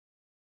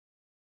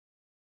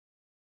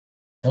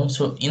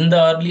So in the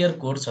earlier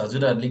course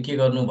हजुरहरूले के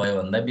गर्नुभयो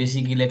भन्दा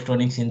बेसिक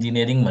इलेक्ट्रोनिक्स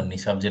इन्जिनियरिङ भन्ने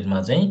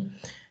सब्जेक्टमा चाहिँ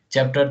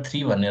च्याप्टर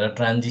 3 भनेर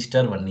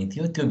ट्रान्जिस्टर भन्ने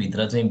थियो, त्यो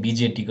भित्र चाहिँ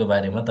बिजेटीको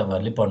बारेमा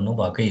तपाईँहरूले पढ्नु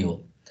भएकै हो।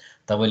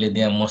 तपाईँले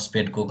त्यहाँ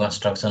मोस्फेटको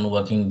कन्स्ट्रक्सन,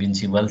 वर्किङ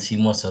प्रिन्सिपल,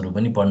 सिमोसहरू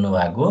पनि पढ्नु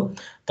भएको हो।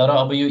 तर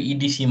अब यो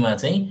इडिसीमा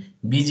चाहिँ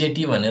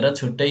बिजेटी भनेर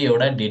छुट्टै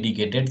एउटा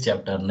डेडिकेटेड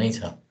च्याप्टर नै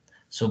छ।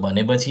 सो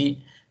भनेपछि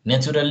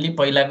नेचुरल्ली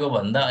पहिलाको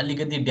भन्दा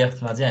अलिकति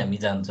डेप्थमा चाहिँ हामी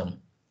जान्छौँ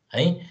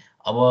है।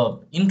 अब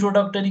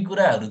इन्ट्रोडक्टरी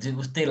कुराहरू चाहिँ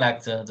उस्तै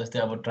लाग्छ, जस्तै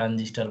अब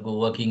ट्रान्जिस्टरको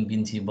वर्किङ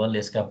प्रिन्सिपल,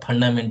 यसका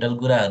फन्डामेन्टल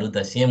कुराहरू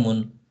त सेम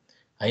हुन्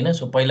होइन।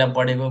 सो पहिला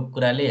पढेको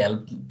कुराले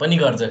हेल्प पनि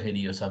गर्छ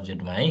फेरि यो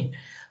सब्जेक्टमा है।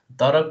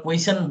 तर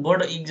क्वेसन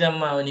बोर्ड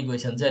इक्जाममा आउने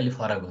क्वेसन चाहिँ अलिक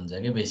फरक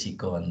हुन्छ कि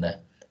बेसिकको भन्दा।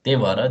 त्यही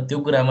भएर त्यो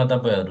कुरामा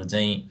तपाईँहरू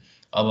चाहिँ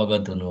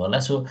अवगत हुनु होला।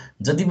 सो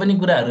जति पनि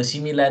कुराहरू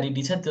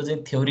सिमिल्यारिटी छ त्यो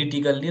चाहिँ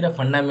थ्योरिटिकल्ली र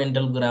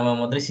फन्डामेन्टल कुरामा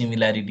मात्रै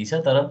सिमिल्यारिटी छ,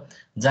 तर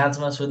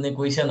जाँचमा सोध्ने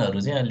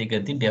क्वेसनहरू चाहिँ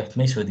अलिकति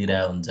डेप्थमै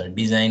सोधिरहेको हुन्छ,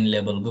 डिजाइन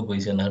लेभलको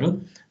क्वेसनहरू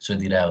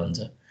सोधिरहेको हुन्छ।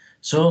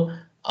 सो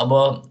अब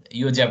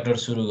यो च्याप्टर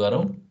सुरु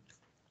गरौँ।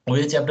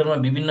 यो च्याप्टरमा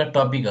विभिन्न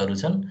टपिकहरू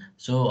छन्।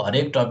 सो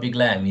हरेक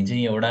टपिकलाई हामी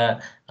चाहिँ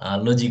एउटा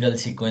लोजिकल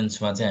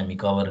सिक्वेन्समा चाहिँ हामी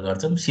कभर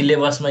गर्छौँ।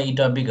 सिलेबसमा यी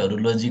टपिकहरू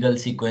लोजिकल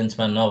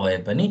सिक्वेन्समा नभए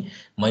पनि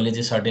मैले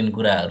चाहिँ सर्टेन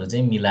कुराहरू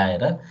चाहिँ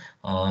मिलाएर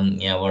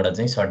यहाँबाट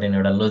चाहिँ सर्टेन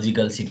एउटा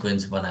लोजिकल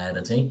सिक्वेन्स बनाएर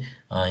चाहिँ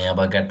यहाँ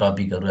भएका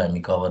टपिकहरू हामी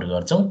कभर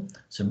गर्छौँ।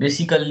 सो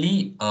बेसिकल्ली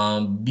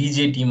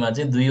बिजेटीमा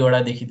चाहिँ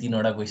 2वटादेखि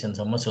 3वटा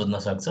क्वेसनसम्म सोध्न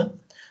सक्छ।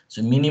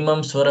 सो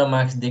मिनिमम 16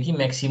 मार्क्सदेखि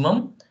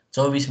म्याक्सिमम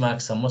 24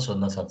 मार्क्ससम्म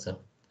सोध्न सक्छ।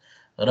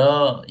 र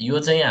यो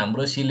चाहिँ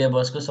हाम्रो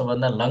सिलेबसको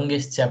सबभन्दा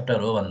लङ्गेस्ट च्याप्टर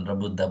हो भनेर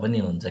बुझ्दा पनि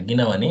हुन्छ,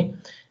 किनभने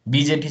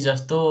बिजेटी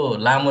जस्तो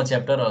लामो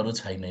च्याप्टर अरू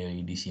छैन यो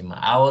इडिसीमा।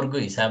 आवरको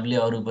हिसाबले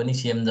अरू पनि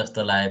सेम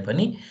जस्तो लाए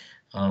पनि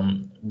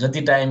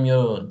जति टाइम यो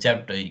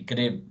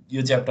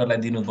यो च्याप्टरलाई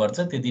दिनुपर्छ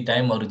त्यति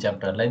टाइम अरू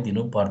च्याप्टरलाई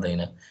दिनु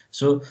पर्दैन।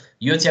 सो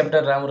यो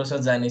च्याप्टर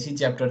राम्रोसँग जानेपछि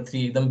च्याप्टर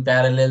 3 एकदम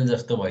प्यारलेल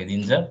जस्तो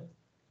भइदिन्छ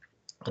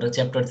र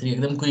च्याप्टर 3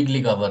 एकदम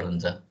क्विकली कभर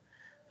हुन्छ।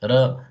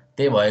 र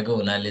त्यही भएको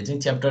हुनाले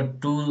चाहिँ च्याप्टर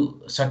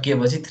 2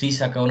 सकिएपछि 3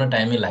 सकाउन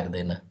टाइमै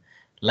लाग्दैन।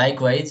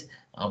 लाइकवाइज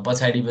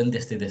पछाडि पनि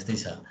त्यस्तै त्यस्तै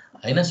छ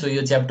होइन। सो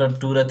यो च्याप्टर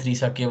 2 र 3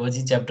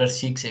 सकिएपछि च्याप्टर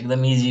 6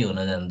 एकदम इजी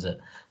हुन जान्छ।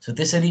 सो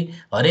त्यसरी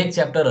हरेक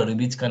च्याप्टरहरू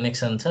बिच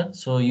कनेक्सन छ।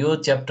 सो यो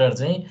च्याप्टर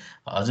चाहिँ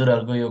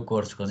हजुरहरूको यो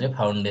कोर्सको चाहिँ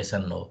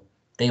फाउन्डेसन हो।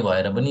 त्यही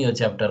भएर पनि यो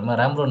च्याप्टरमा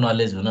राम्रो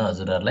नलेज हुन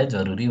हजुरहरूलाई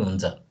जरुरी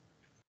हुन्छ।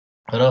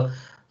 र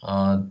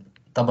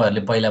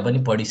तपाईँहरूले पहिला पनि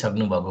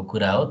पढिसक्नु भएको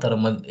कुरा हो, तर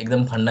म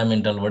एकदम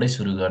फन्डामेन्टलबाटै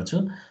सुरु गर्छु।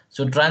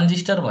 सो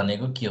ट्रान्जिस्टर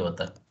भनेको के हो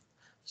त?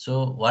 So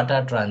what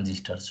are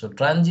transistor? So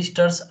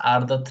ट्रान्जिस्टर्स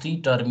are the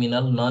 3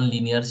 terminal non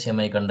linear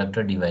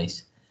semiconductor device.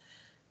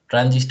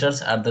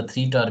 Transistors are the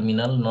 3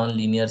 terminal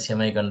non-linear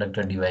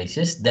semiconductor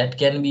devices that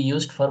can be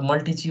used for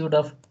multitude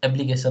of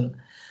application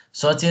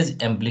such as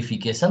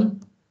amplification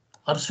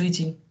or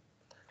switching.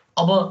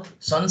 अब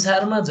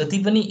संसारमा जति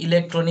पनि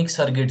electronic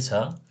circuit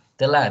छ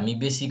त्यसलाई हामी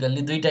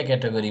basically 2टा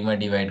क्याटेगोरीमा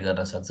divide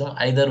गर्न सक्छौँ।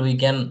 Either we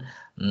can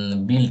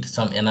build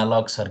some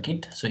analogue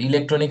circuit. So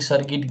electronic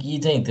circuit कि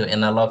चाहिँ त्यो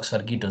एनालग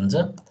सर्किट हुन्छ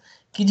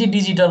कि चाहिँ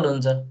डिजिटल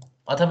हुन्छ,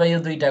 अथवा यो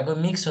दुईटाको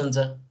मिक्स हुन्छ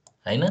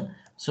हैन।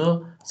 सो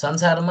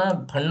संसारमा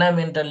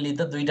फन्डामेन्टल्ली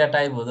त 2टा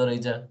टाइप हुँदो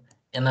रहेछ,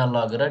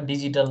 एनालग र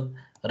डिजिटल।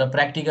 र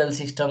प्र्याक्टिकल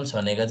सिस्टम्स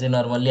भनेको चाहिँ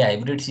नर्मल्ली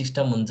हाइब्रिड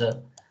सिस्टम हुन्छ,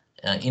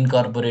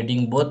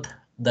 इन्कर्पोरेटिङ both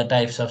the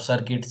types of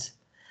circuits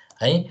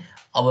है।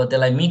 अब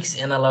त्यसलाई मिक्स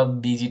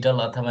एनालग डिजिटल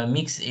अथवा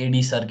मिक्स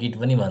एडी सर्किट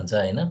पनि भन्छ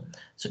हैन।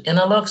 सो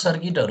एनालग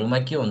सर्किटहरुमा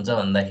के हुन्छ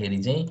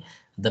भन्दाखेरि चाहिँ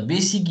the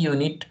basic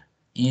unit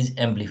is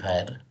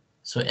amplifier.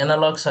 So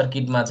analogue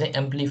सर्किटमा चाहिँ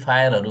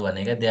एम्प्लिफायरहरु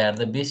भनेका they are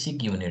the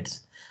basic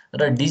units,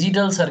 र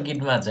डिजिटल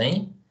सर्किटमा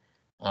चाहिँ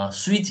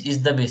switch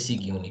is the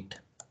basic unit.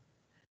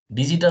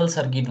 Digital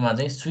सर्किटमा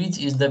चाहिँ switch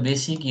is the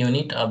basic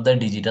unit of the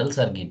digital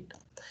circuit.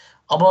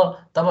 अब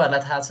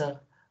तपाईहरुलाई थाहा छ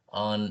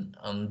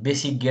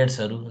बेसिक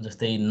गेट्सहरु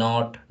जस्तै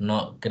नट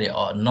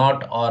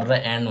नट अर र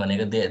एन्ड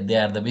भनेको they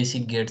are the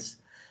basic gates.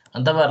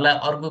 अनि तपाईहरुलाई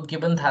अर्को के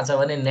पनि थाहा छ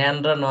भने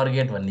न्यान्ड र नर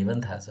गेट भन्ने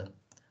पनि थाहा छ।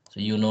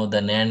 So you know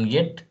the न्यान्ड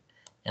get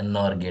and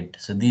Nar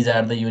get. So these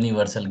are the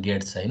universal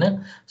gets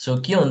हैन। सो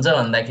के हुन्छ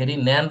भन्दाखेरि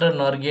न्यान्ड र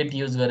नर गेट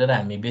युज गरेर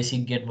हामी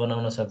बेसिक गेट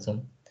बनाउन सक्छौं।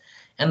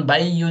 And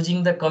by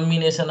using the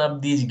combination of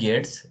these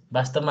gets,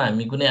 वास्तवमा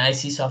हामी कुनै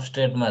आइसी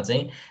सबस्ट्रेटमा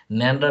चाहिँ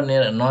न्यान्ड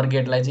र नर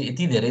गेटलाई चाहिँ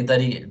यति धेरै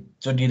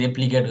चोटि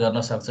रेप्लिकेट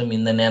गर्न सक्छौं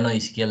इन द न्यानो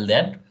scale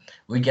that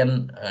we can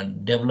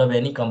develop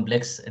any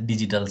complex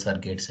digital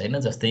circuits हैन।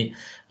 जस्तै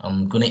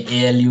कुनै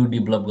एएलयु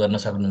डेभलप गर्न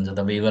सक्नुहुन्छ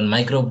तपाईँ, इभन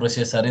माइक्रो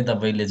प्रोसेसरै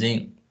तपाईँले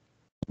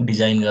चाहिँ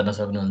डिजाइन गर्न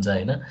सक्नुहुन्छ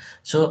हैन।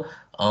 सो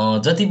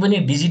जति पनि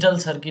डिजिटल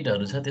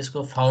सर्किटहरु छ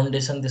त्यसको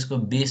फाउन्डेसन, त्यसको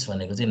बेस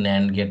भनेको चाहिँ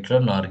न्यान्ड गेट र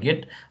नर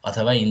गेट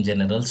अथवा इन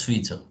जेनरल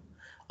स्विच हो।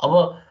 अब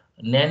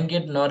न्यान्ड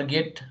गेट, नर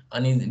गेट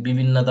अनि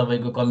विभिन्न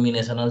तपाईको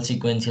कम्बिनेसनल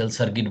सिक्वेन्शियल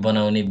सर्किट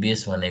बनाउने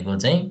बेस भनेको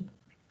चाहिँ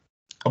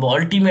अब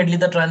अल्टिमेटली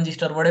त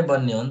ट्रान्जिस्टरबाटै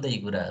बन्ने हो नि त यी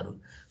कुराहरू।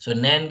 सो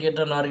न्यान्ड गेट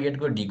र नर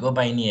गेटको ढिको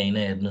पाइने हैन,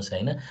 हेर्नुस्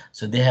हैन।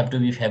 So they have to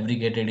be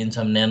fabricated in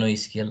some न्यानो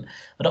स्केल,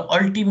 र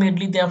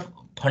अल्टिमेटली त्यहाँ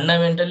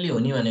फन्डामेन्टल्ली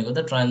हुने भनेको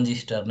त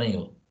ट्रान्जिस्टर नै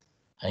हो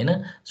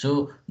हैन। So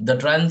the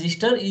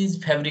transistor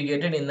is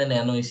fabricated in the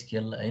न्यानो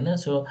स्केल हैन।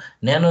 सो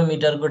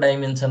न्यानोमिटरको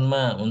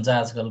डाइमेन्सनमा हुन्छ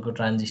आजकलको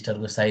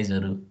ट्रान्जिस्टरको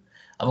साइजहरू।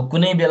 अब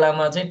कुनै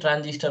बेलामा चाहिँ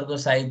ट्रान्जिस्टरको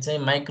साइज चाहिँ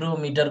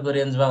माइक्रोमिटरको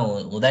रेन्जमा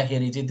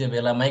हुँदाखेरि चाहिँ त्यो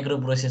बेला माइक्रो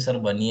प्रोसेसर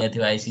भनिएको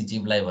थियो आइसी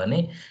चिपलाई भने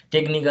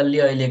टेक्निकल्ली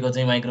अहिलेको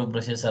चाहिँ माइक्रो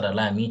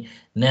प्रोसेसरहरूलाई हामी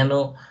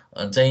न्यानो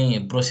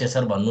चाहिँ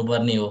प्रोसेसर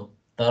भन्नुपर्ने हो।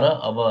 तर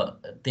अब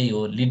त्यही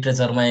हो,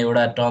 लिट्रेचरमा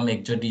एउटा टर्म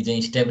एकचोटि चाहिँ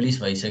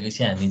इस्ट्याब्लिस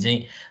भइसकेपछि हामी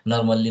चाहिँ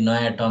नर्मल्ली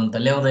नयाँ टर्म त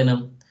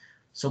ल्याउँदैनौँ।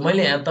 सो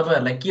मैले यहाँ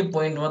तपाईँहरूलाई के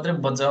पोइन्ट मात्रै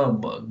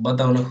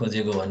बताउन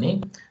खोजेको भने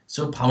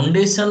so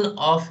foundation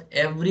of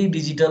every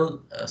digital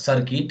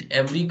circuit,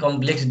 every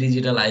complex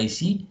digital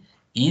आइसी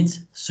इज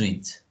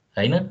स्विच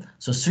हैन।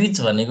 सो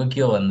स्विच भनेको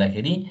के हो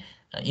भन्दाखेरि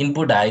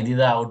इनपुट हाई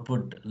दिँदा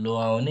आउटपुट लो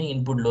आउने,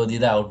 इनपुट लो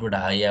दिँदा आउटपुट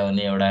हाई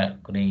आउने एउटा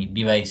कुनै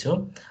डिभाइस हो।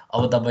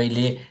 अब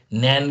तपाईँले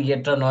न्यान्ड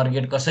गेट र नर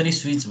गेट कसरी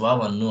स्विच भयो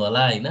भन्नु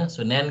होला हैन।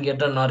 सो न्यान्ड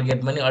गेट र नर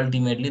गेट पनि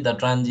ultimately the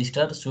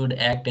transistor should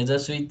act as a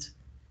switch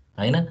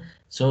हैन।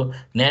 सो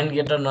न्यान्ड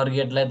गेट र नर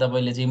गेटलाई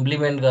तपाईँले चाहिँ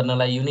इम्प्लिमेन्ट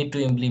गर्नलाई you need to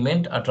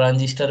implement a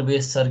transistor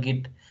based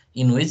circuit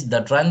in which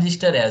the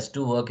transistor has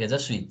to work as a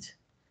switch.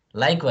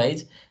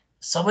 Likewise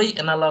सबै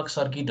analogue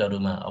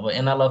सर्किटहरूमा, अब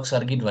analogue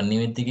circuit भन्ने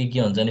बित्तिकै के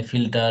हुन्छ भने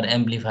फिल्टर,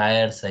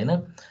 एम्प्लिफायर्स हैन।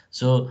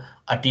 सो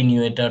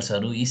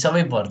अटिन्युएटर्सहरू यी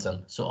सबै पर्छन्।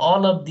 So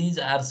all of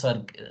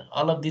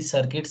these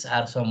circuits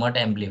are समट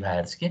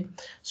एम्प्लिफायर्स के।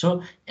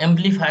 So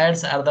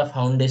एम्प्लिफायर्स are the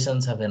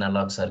foundations of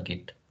analogue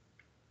circuit.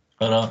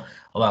 र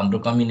अब हाम्रो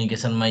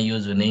कम्युनिकेसनमा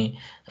युज हुने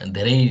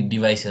धेरै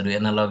डिभाइसहरू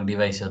एनालग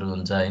डिभाइसहरू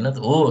हुन्छ हैन।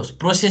 हो,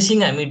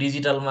 प्रोसेसिङ हामी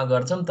डिजिटलमा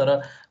गर्छौँ तर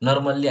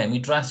नर्मल्ली हामी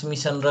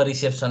ट्रान्समिसन र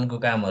रिसेप्सनको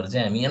कामहरू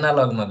चाहिँ हामी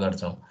एनालगमा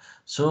गर्छौँ।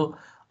 सो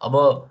अब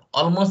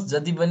अलमोस्ट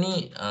जति पनि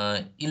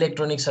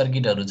इलेक्ट्रोनिक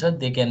सर्किटहरू छ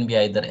they can be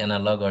either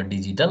analogue or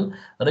digital,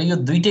 र यो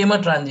दुइटैमा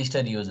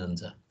ट्रान्जिस्टर युज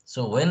हुन्छ।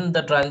 So when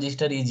the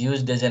transistor is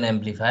use as an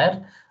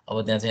amplifier,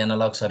 अब त्यहाँ चाहिँ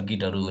एनालग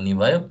सर्किटहरू हुने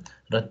भयो।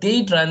 र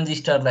त्यही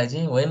ट्रान्जिस्टरलाई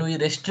चाहिँ when we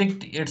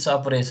restrict it's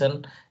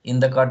operation in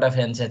the cut off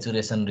and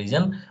saturation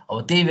reason,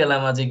 अब त्यही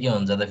बेलामा चाहिँ के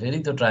हुन्छ त फेरि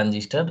त्यो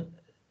ट्रान्जिस्टर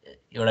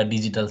एउटा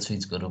डिजिटल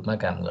स्विचको रूपमा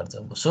काम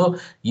गर्छ। सो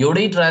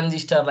एउटै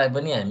ट्रान्जिस्टरलाई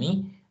पनि हामी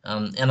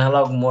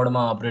एनालग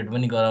मोडमा अपरेट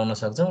पनि गराउन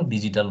सक्छौँ,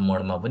 डिजिटल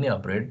मोडमा पनि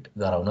अपरेट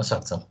गराउन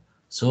सक्छौँ।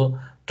 So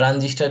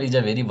transistor is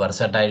a very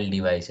versatile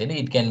device होइन।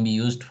 It can be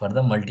used for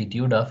the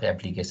मल्टिट्युड of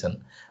application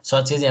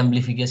such as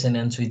amplification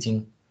and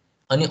switching.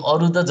 अनि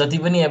अरू त जति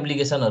पनि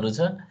एप्लिकेसनहरू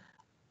छ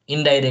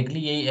इन्डाइरेक्टली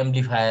यही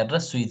एम्प्लिफायर र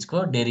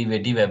स्विचको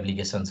डेरिभेटिभ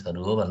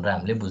एप्लिकेसन्सहरू हो भनेर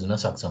हामीले बुझ्न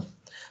सक्छौँ।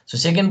 सो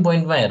सेकेन्ड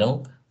पोइन्टमा हेरौँ।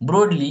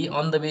 Broadly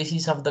on the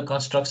basis of the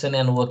construction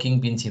and working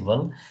principal,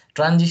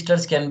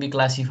 ट्रान्जिस्टर्स can be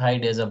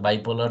classified as a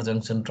bipolar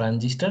junction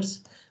ट्रान्जिस्टर्स,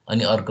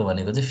 अनि अर्को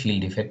भनेको चाहिँ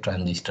फिल्ड इफेक्ट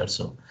ट्रान्जिस्टर्स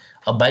हो।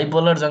 अब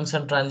बाइपोलर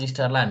जङ्सन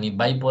ट्रान्जिस्टरलाई हामी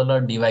बाइपोलर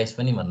डिभाइस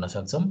पनि भन्न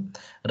सक्छौँ,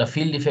 र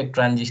फिल्ड इफेक्ट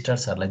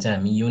ट्रान्जिस्टर्सहरूलाई चाहिँ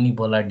हामी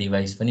युनिपोलर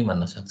डिभाइस पनि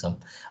भन्न सक्छौँ।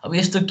 अब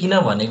यस्तो किन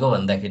भनेको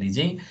भन्दाखेरि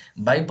चाहिँ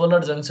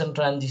bipolar junction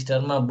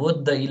ट्रान्जिस्टरमा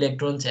both the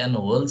electrons and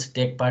holes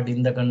take part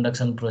in the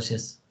conduction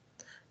process,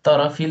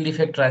 तर फिल्ड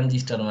इफेक्ट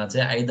ट्रान्जिस्टरमा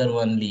चाहिँ either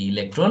only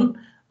electron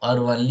or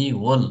only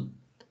whole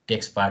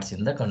takes parts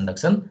in the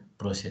conduction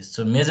process.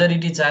 So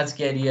majority charge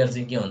career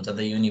चाहिँ के हुन्छ त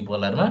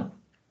युनिपोलरमा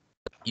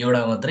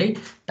एउटा मात्रै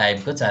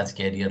टाइपको charge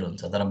career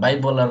हुन्छ, तर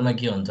बाइपोलरमा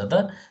के हुन्छ त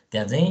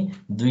त्यहाँ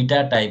चाहिँ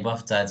दुईटा टाइप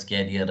अफ चार्ज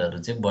क्यारियरहरू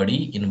चाहिँ बढी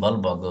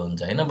इन्भल्भ भएको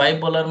हुन्छ होइन।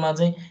 बाइपोलरमा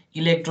चाहिँ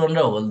इलेक्ट्रोन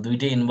र होल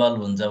दुइटै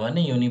इन्भल्भ हुन्छ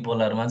भने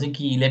युनिपोलरमा चाहिँ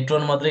कि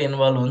इलेक्ट्रोन मात्रै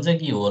इन्भल्भ हुन्छ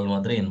कि होल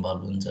मात्रै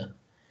इन्भल्भ हुन्छ।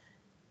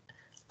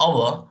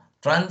 अब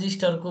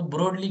ट्रान्जिस्टरको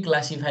ब्रोडली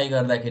क्लासिफाई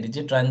गर्दाखेरि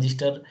चाहिँ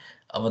ट्रान्जिस्टर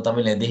अब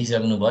तपाईँले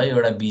देखिसक्नु भयो,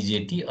 एउटा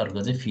बिजेटी,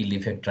 अर्को चाहिँ फिल्ड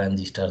इफेक्ट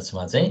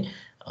ट्रान्जिस्टर्समा चाहिँ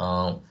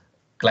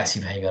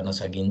क्लासिफाई गर्न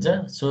सकिन्छ।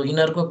 सो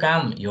यिनीहरूको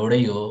काम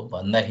एउटै हो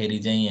भन्दाखेरि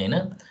चाहिँ होइन।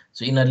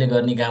 सो यिनीहरूले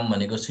गर्ने काम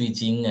भनेको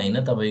स्विचिङ होइन,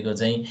 तपाईँको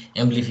चाहिँ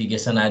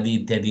एम्प्लिफिकेसन आदि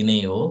इत्यादि नै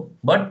हो,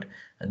 but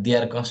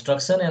there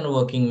construction and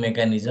working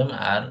mechanism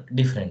are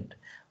different.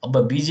 अब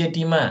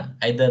बिजेटीमा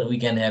either we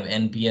can have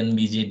NPN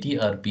बिजेटी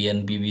or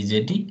PNP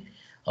बिजेटी।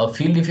 अब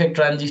फिल्ड इफेक्ट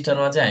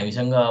ट्रान्जिस्टरमा चाहिँ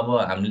हामीसँग अब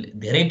हामीले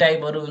धेरै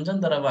टाइपहरू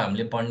हुन्छन्, तर अब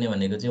हामीले पढ्ने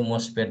भनेको चाहिँ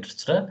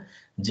मोस्फेट्स र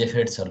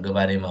जेफेट्सहरूको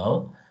बारेमा हो।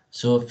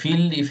 सो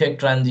फिल्ड इफेक्ट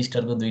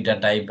ट्रान्जिस्टरको दुईटा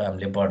टाइप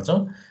हामीले पढ्छौँ।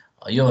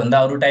 योभन्दा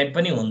अरू टाइप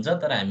पनि हुन्छ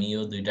तर हामी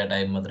यो दुईटा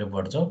टाइप मात्रै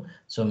पढ्छौँ।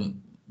 So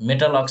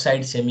metal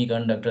oxide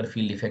सेमिकन्डक्टर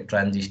field effect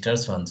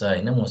ट्रान्जिस्टर्स भन्छ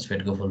होइन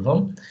मोस्फेटको फुल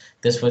फर्म।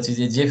 त्यसपछि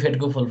चाहिँ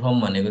जेफेटको फुल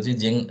फर्म भनेको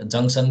चाहिँ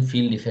जङ्सन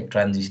फिल्ड इफेक्ट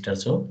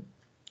ट्रान्जिस्टर्स हो।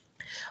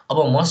 अब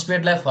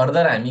मस्फेटलाई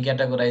फर्दर हामी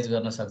क्याटेगोराइज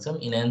गर्न सक्छौँ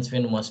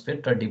इन्हान्समेन्ट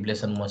मस्फेट र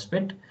डिप्लेसन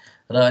मस्फेट,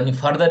 र अनि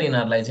फर्दर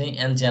यिनीहरूलाई चाहिँ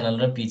एन च्यानल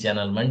र पी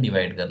च्यानलमा पनि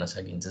डिभाइड गर्न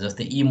सकिन्छ।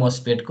 जस्तै ई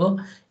मस्फेटको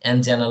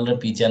एन च्यानल र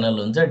पी च्यानल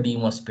हुन्छ, डी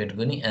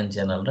मस्फेटको नि एन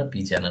च्यानल र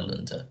पी च्यानल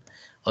हुन्छ।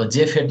 अब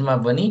जेफेटमा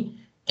पनि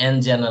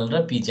एन च्यानल र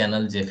पी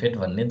च्यानल जेफेट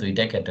भन्ने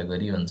दुईटा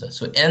क्याटेगोरी हुन्छ।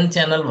 सो एन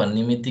च्यानल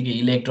भन्ने बित्तिकै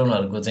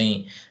इलेक्ट्रोनहरूको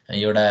चाहिँ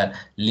एउटा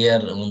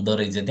लेयर हुँदो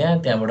रहेछ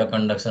त्यहाँबाट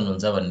कन्डक्सन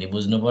हुन्छ भन्ने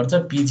बुझ्नुपर्छ।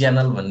 पी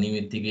च्यानल भन्ने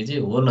बित्तिकै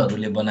चाहिँ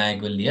होलहरूले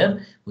बनाएको layer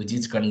which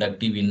is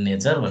conductive in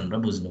nature भनेर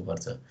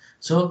बुझ्नुपर्छ।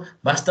 सो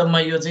वास्तवमा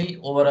यो चाहिँ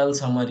ओभरअल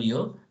समरी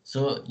हो।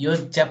 सो यो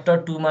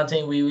च्याप्टर 2मा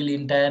चाहिँ we will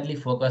entirely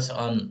focus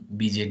on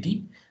बिजेटी,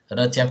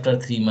 र च्याप्टर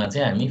 3 मा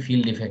चाहिँ हामी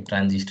फिल्ड इफेक्ट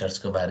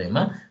ट्रान्जिस्टर्सको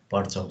बारेमा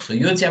पढ्छौँ। सो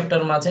यो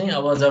च्याप्टरमा चाहिँ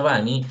अब जब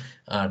हामी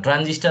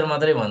ट्रान्जिस्टर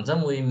मात्रै भन्छौँ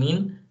we mean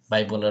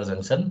bipolar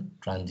junction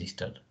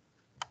transistor.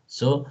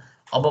 So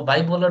अब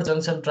बाइपोलर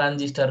जङ्सन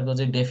ट्रान्जिस्टरको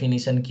चाहिँ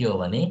डेफिनिसन के हो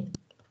भने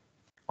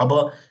अब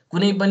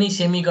कुनै पनि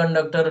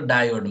सेमिकन्डक्टर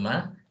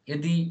डायोडमा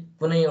यदि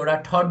कुनै एउटा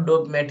थर्ड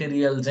डोप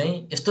मेटेरियल चाहिँ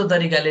यस्तो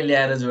तरिकाले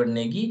ल्याएर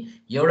जोड्ने कि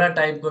एउटा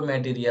टाइपको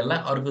मेटेरियललाई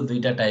अर्को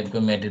दुईटा टाइपको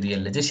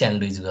मेटेरियलले चाहिँ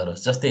स्यान्डविच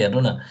गरोस्। जस्तै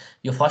हेर्नु न,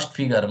 यो फर्स्ट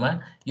फिगरमा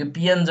यो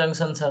पिएन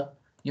जङ्सन छ।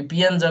 यो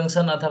पिएन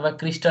जङ्सन अथवा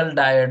क्रिस्टल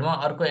डायोडमा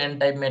अर्को एन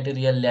टाइप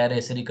मेटेरियल ल्याएर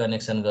यसरी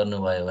कनेक्सन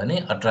गर्नुभयो भने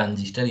अ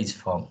ट्रान्जिस्टर इज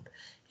फर्मड।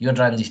 यो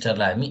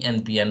ट्रान्जिस्टरलाई हामी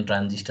एनपिएन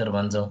ट्रान्जिस्टर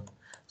भन्छौँ।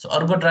 सो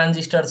अर्को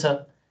ट्रान्जिस्टर छ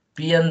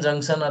पिएन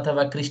जङ्सन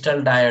अथवा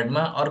क्रिस्टल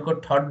डायोडमा अर्को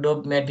थर्ड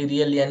डोप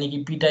मेटेरियल यानि कि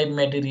पी टाइप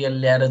मेटेरियल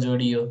ल्याएर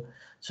जोडियो।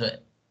 So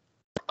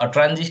a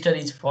transistor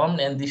is firmed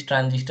and this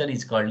transistor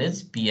is called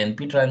as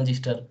PNP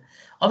transistor.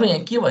 अब यहाँ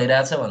के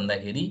भइरहेछ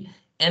भन्दाखेरि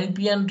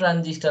एनपिएन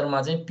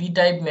ट्रान्जिस्टरमा चाहिँ पी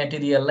टाइप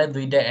मेटेरियललाई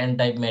दुईटा एन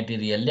टाइप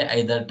मेटेरियलले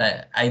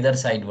आइदर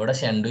साइडबाट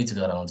स्यान्डविच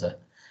गराउँछ।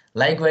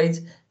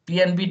 लाइकवाइज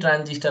पिएनपी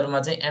ट्रान्जिस्टरमा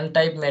चाहिँ एन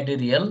टाइप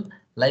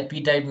मेटेरियललाई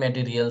पी टाइप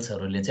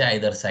मेटेरियल्सहरूले चाहिँ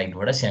आइदर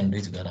साइडबाट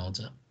स्यान्डविच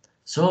गराउँछ।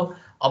 सो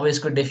अब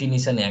यसको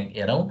डेफिनिसन यहाँ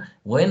हेरौँ।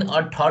 When a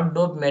third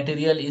dope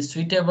material is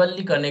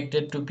सुइटेबल्ली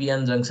connected to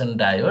PN junction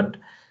diode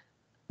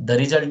the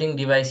resulting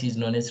device is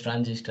known as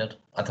transistor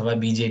अथवा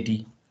BJT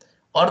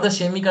or the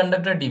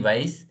semiconductor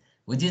device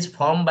which is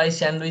formed by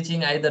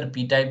sandwiching either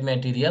p-type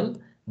material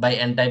by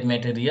n-type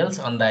materials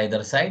on the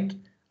either side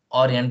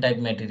or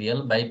n-type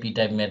material by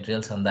p-type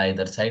materials on the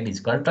either side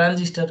is called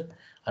transistor।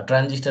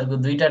 Transistor को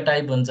दुईटा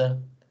type हुन्छ,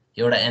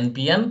 एउटा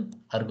NPN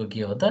अर्को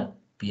के हो त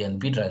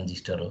PNP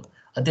transistor हो।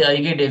 त्यो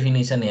अघिकै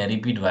डेफिनेसन यहाँ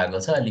रिपिट भएको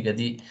छ,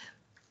 अलिकति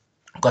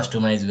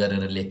कस्टमाइज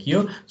गरेर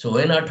लेखियो। So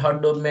when a third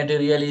dope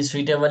material is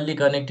सुइटेबल्ली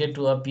connected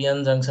to a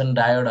PN junction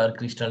diode or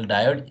crystal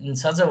diode in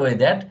such a way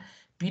that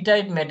P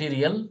type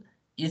material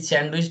is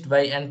स्यान्डविच्ड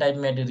by an type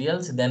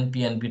materials then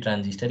PNP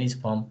transistor is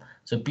form.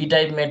 So P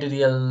type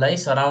मेटेरियललाई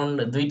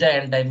surround दुईटा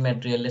an type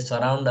मेटेरियलले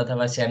surround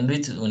अथवा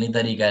sandwich हुने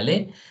तरिकाले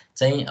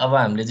चाहिँ अब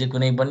हामीले चाहिँ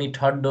कुनै पनि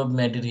थर्ड डोप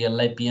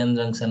मेटेरियललाई पिएन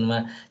जङ्सनमा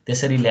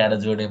त्यसरी ल्याएर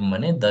जोड्यौँ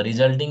भने the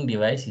resulting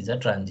device is a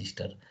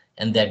transistor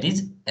and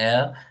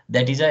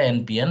that is a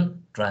NPN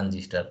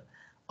transistor.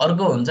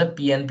 अर्को हुन्छ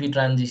PNP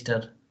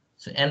transistor.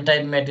 So an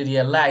type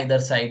मेटेरियललाई either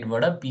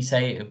साइडबाट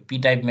पी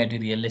टाइप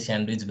मेटेरियलले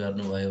स्यान्डविच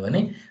गर्नुभयो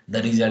भने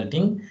the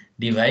resulting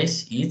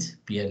device is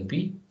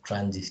PNP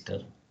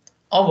transistor.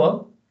 अब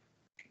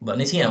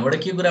भनेपछि यहाँबाट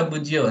के कुरा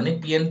बुझियो भने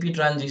पिएनपी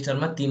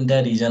ट्रान्जिस्टरमा तीनटा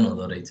रिजन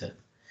हुँदो रहेछ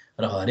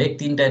र हरेक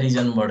तीनटा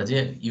रिजनबाट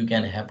चाहिँ you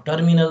can have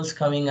terminals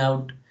coming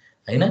out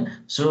हैन।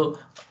 सो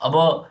अब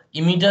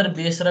इमिटर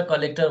बेस र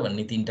कलेक्टर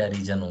भन्ने तीनटा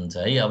रिजन हुन्छ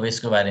है। अब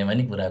यसको बारेमा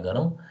नि कुरा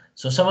गरौँ।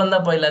 सो सबभन्दा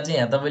पहिला चाहिँ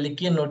यहाँ तपाईँले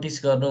के नोटिस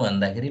गर्नु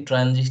भन्दाखेरि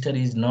transistor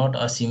is not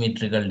a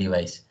symmetrical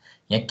device.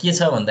 यहाँ के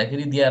छ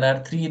भन्दाखेरि देयर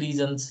आर थ्री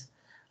रिजन्स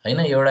हैन।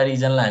 एउटा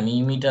रिजनलाई हामी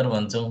इमिटर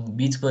भन्छौँ,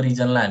 बिचको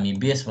रिजनलाई हामी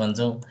बेस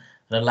भन्छौँ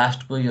र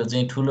लास्टको यो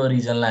चाहिँ ठुलो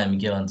रिजनलाई हामी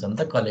के भन्छौँ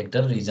त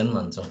कलेक्टर रिजन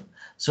भन्छौँ।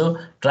 सो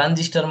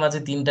ट्रान्जिस्टरमा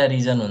चाहिँ तीनटा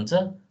रिजन हुन्छ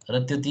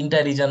र त्यो तीनटा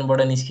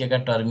रिजनबाट निस्केका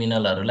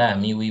टर्मिनलहरूलाई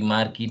हामी we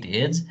mark it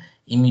as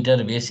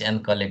emitter base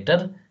and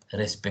collector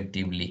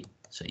respectively.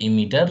 So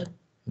emitter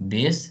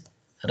base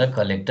र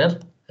कलेक्टर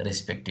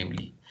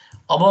रेस्पेक्टिभली।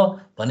 अब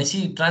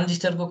भनेपछि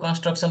ट्रान्जिस्टरको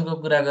कन्स्ट्रक्सनको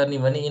कुरा गर्ने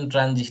भने in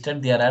transistor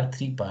there are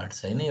three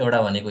parts हैन।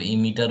 एउटा भनेको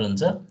इमिटर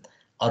हुन्छ,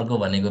 अर्को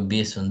भनेको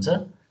बेस हुन्छ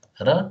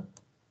र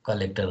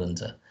कलेक्टर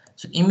हुन्छ।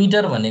 सो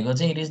इमिटर भनेको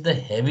चाहिँ it is the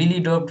heavily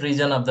doped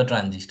reason of the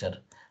transistor.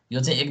 यो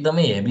चाहिँ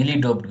एकदमै हेभिली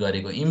डोप्ड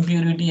गरेको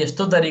इम्प्युरिटी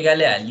यस्तो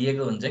तरिकाले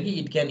हालिएको हुन्छ कि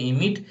it can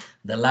emit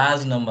the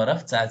large number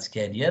of charge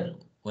career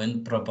when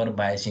proper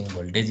बायसिङ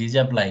voltage is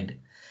applied.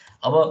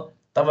 अब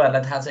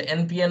तपाईहरुलाई थाहा छ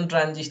एनपिएन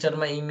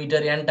ट्रान्जिस्टरमा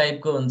इमिटर एन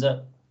टाइपको हुन्छ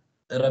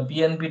र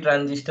पिएनपी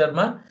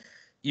ट्रान्जिस्टरमा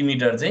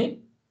इमिटर चाहिँ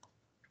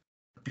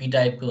पी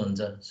टाइपको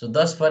हुन्छ। सो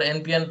दस for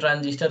NPN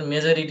transistor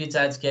majority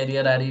charge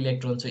career are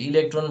electron. So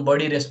electron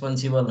बढी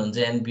रेस्पोन्सिबल हुन्छ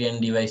एनपिएन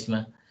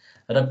डिभाइसमा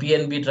र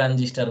पिएनपी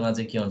ट्रान्जिस्टरमा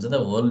चाहिँ के हुन्छ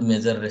त होल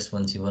मेजर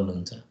रेस्पोन्सिबल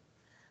हुन्छ।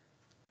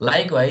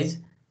 Likewise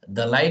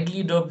the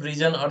lightly doped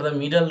reason or the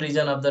middle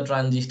reason of the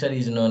transistor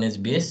is known as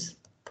base.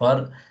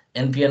 For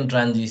NPN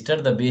transistor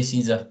the base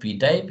is of p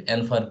type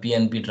and for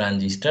PNP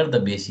transistor the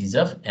base is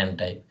of n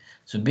type।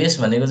 So base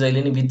भनेको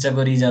जहिले नि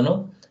बिचको reason हो,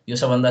 यो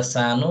सबभन्दा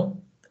सानो,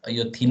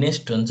 यो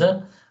thinnest हुन्छ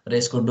र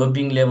यसको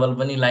डोपिङ लेभल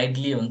पनि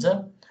लाइटली हुन्छ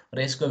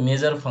र यसको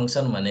मेजर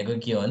फंक्सन भनेको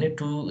के हो भने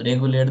to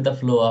regulate the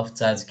flow of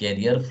charge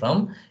career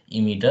from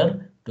emitter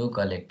to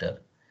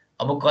collector.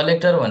 अब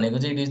कलेक्टर भनेको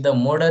चाहिँ it is the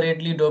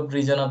moderately doped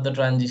reason of the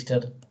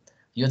transistor.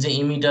 यो चाहिँ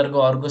इमिटरको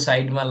अर्को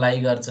साइडमा लाई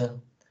गर्छ।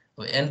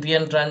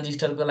 एनपिएन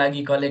ट्रान्जिस्टरको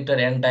लागि कलेक्टर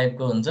एन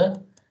टाइपको हुन्छ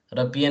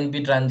र पिएनपी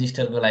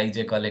ट्रान्जिस्टरको लागि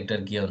चाहिँ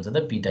कलेक्टर के हुन्छ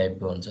त पी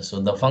टाइपको हुन्छ।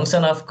 So the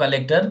function of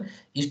collector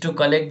is to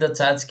collect the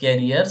charge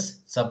क्यारियर्स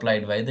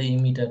supplied by the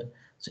emitter.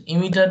 So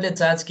इमिटरले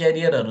charge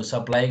क्यारियरहरू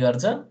supply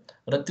गर्छ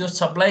र त्यो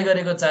सप्लाई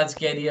गरेको चार्ज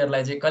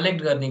क्यारियरलाई चाहिँ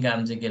कलेक्ट गर्ने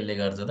काम चाहिँ केले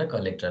गर्छ त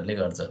कलेक्टरले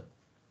गर्छ।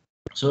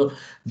 सो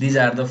दिज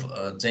आर द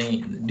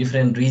चाहिँ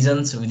different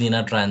reasons within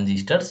a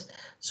ट्रान्जिस्टर्स।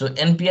 So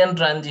NPN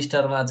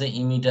ट्रान्जिस्टरमा चाहिँ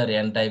इमिटर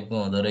एन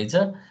टाइपको हुँदो रहेछ,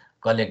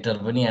 कलेक्टर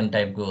पनि एन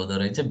टाइपको हुँदो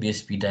रहेछ,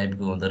 बेस पी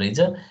टाइपको हुँदो रहेछ।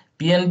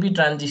 पिएनपी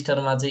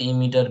ट्रान्जिस्टरमा चाहिँ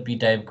इमिटर पी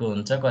टाइपको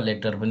हुन्छ,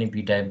 कलेक्टर पनि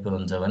पी टाइपको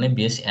हुन्छ भने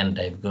बेस एन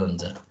टाइपको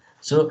हुन्छ।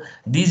 सो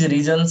दिज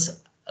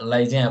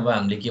रिजन्सलाई चाहिँ अब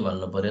हामीले के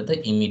भन्नु पर्यो त,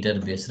 इमिटर,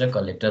 बेस र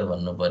कलेक्टर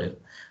भन्नु पर्यो।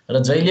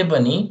 र जहिले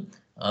पनि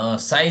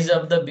साइज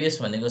अफ द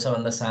बेस भनेको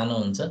सबभन्दा सानो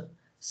हुन्छ,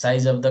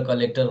 साइज अफ द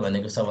कलेक्टर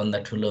भनेको सबभन्दा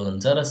ठुलो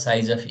हुन्छ, र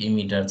साइज अफ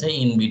इमिटर चाहिँ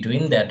in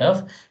between that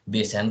of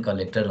base and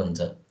collector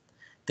हुन्छ।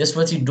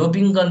 त्यसपछि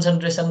डोपिङ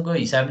कन्सन्ट्रेसनको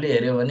हिसाबले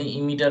हेऱ्यो भने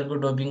इमिटरको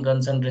डोपिङ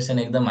कन्सन्ट्रेसन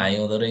एकदम हाई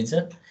हुँदो रहेछ,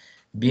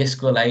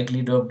 बेसको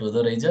लाइटली डोप्ड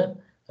हुँदो रहेछ,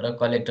 र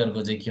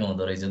कलेक्टरको चाहिँ के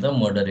हुँदो रहेछ त,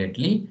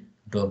 मोडरेटली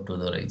डोप्ड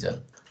हुँदो रहेछ।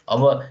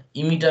 अब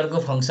इमिटरको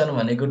फङ्सन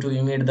भनेको to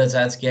emit the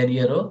charge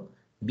career हो,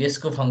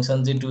 बेसको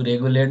फङ्सन चाहिँ to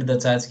regulate the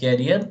charge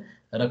career,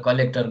 र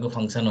कलेक्टरको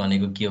फङ्सन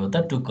भनेको के हो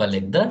त, to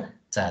collect the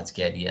charge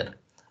career.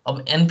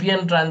 अब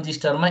एनपिएन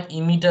ट्रान्जिस्टरमा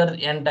इमिटर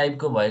एन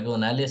टाइपको भएको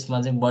हुनाले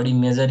यसमा चाहिँ बढी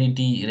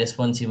मेजोरिटी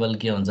रेस्पोन्सिबल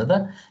के हुन्छ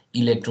त,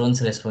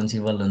 इलेक्ट्रोन्स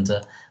रेस्पोन्सिबल हुन्छ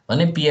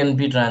भने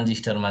पिएनपी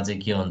ट्रान्जिस्टरमा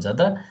चाहिँ के हुन्छ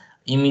त,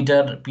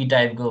 इमिटर पी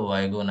टाइपको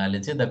भएको हुनाले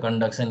चाहिँ the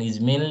conduction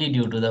is mainly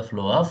due to the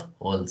flow of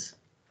holes.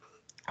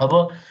 अब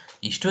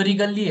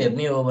हिस्टोरिकल्ली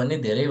हेर्ने हो भने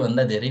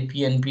धेरैभन्दा धेरै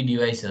पिएनपी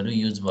डिभाइसहरू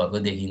युज भएको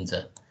देखिन्छ,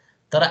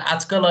 तर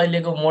आजकल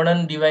अहिलेको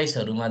मोडर्न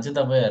डिभाइसहरूमा चाहिँ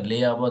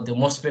तपाईँहरूले अब त्यो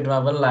मोस्फेटमा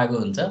पनि लागु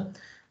हुन्छ,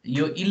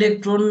 यो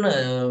इलेक्ट्रोन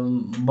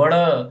बाट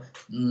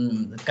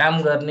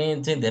काम गर्ने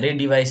चाहिँ धेरै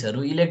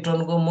डिभाइसहरू,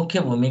 इलेक्ट्रोनको मुख्य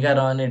भूमिका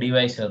रहने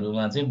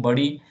डिभाइसहरूमा चाहिँ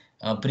बढी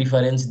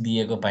प्रिफरेन्स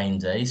दिएको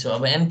पाइन्छ है। सो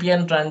अब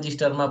एनपिएन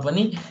ट्रान्जिस्टरमा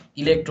पनि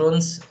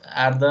electrons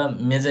are the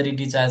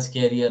majority charge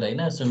career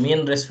होइन, so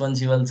main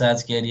responsible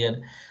charge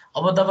career.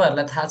 अब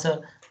तपाईँहरूलाई थाहा छ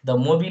the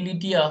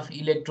mobility of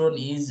electron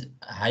is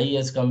high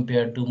as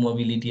compare to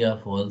mobility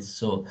of holes,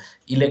 so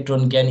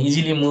electron can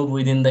easily move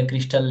within the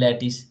crystal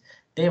ल्याटिस,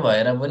 त्यही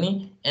भएर पनि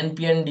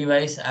NPN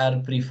device are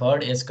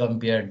preferred as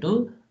compare to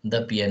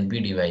the PNP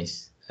device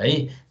है।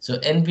 So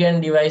NPN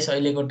device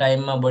अहिलेको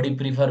टाइममा बढी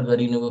prefer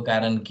गरिनुको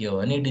कारण के हो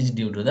भने it is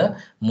due to the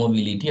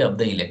mobility of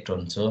the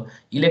electron. So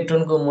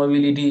इलेक्ट्रोनको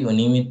mobility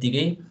हुने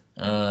बित्तिकै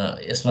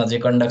यसमा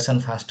चाहिँ कन्डक्सन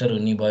फास्टर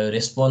हुने भयो,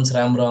 रेस्पोन्स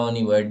राम्रो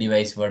आउने भयो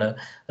डिभाइसबाट,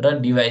 र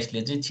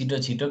डिभाइसले चाहिँ छिटो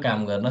छिटो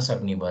काम गर्न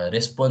सक्ने भयो।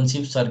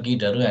 रेस्पोन्सिभ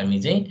सर्किटहरू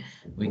हामी चाहिँ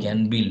we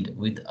can build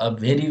with a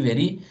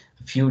very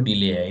few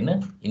delay होइन,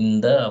 इन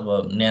द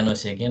अब न्यानो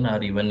second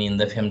or even in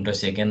the femto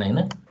second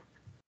होइन।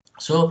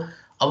 सो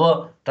अब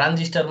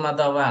ट्रान्जिस्टरमा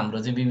त अब हाम्रो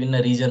चाहिँ विभिन्न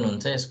रिजन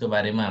हुन्छ, यसको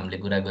बारेमा हामीले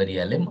कुरा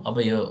गरिहाल्यौँ। अब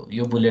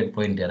यो बुलेट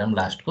पोइन्ट हेरौँ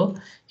लास्टको,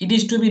 it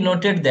is to be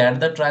noted that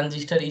the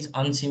transistor is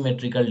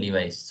unsymmetrical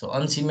device. So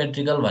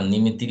unsymmetrical भन्ने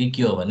बित्तिकै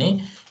के हो भने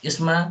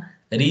यसमा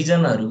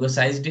रिजनहरूको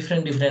साइज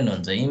डिफ्रेन्ट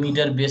हुन्छ,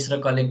 इमिटर, बेस र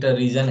collector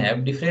reason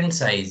have different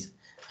size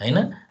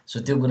होइन। सो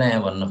त्यो कुरा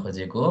यहाँ भन्न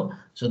खोजेको हो।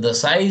 So the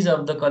size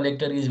of the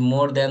collector is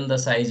more than the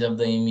size of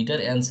the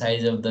emitter and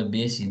size of the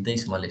base is the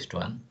smallest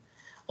one.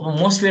 अब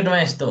मोस्फेटमा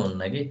यस्तो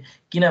हुन्न कि,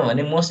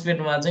 किनभने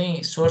मोस्फेटमा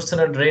चाहिँ सोर्स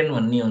र ड्रेन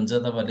भन्ने हुन्छ,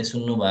 तपाईँहरूले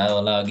सुन्नुभयो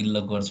होला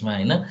अघिल्लो कोर्समा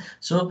होइन।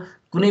 सो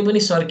कुनै पनि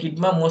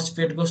सर्किटमा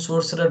मोस्फेटको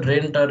सोर्स र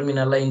ड्रेन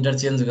टर्मिनललाई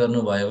इन्टरचेन्ज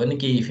गर्नुभयो भने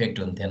केही इफेक्ट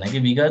हुन्थेन कि,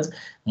 because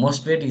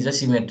MOSFET is a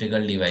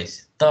symmetrical device.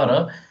 तर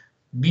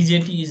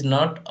BJT is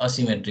not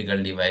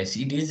asymmetrical device,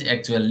 it is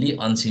actually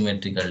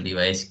unsymmetrical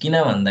device.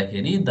 किन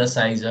भन्दाखेरि the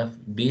size of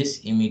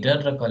base,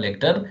 emitter र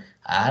कलेक्टर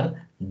आर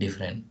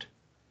डिफ्रेन्ट।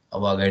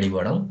 अब अगाडि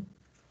बढौँ।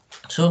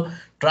 सो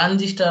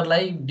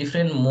ट्रान्जिस्टरलाई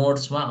डिफ्रेन्ट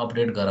मोड्समा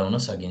अपरेट गराउन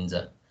सकिन्छ,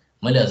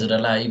 मैले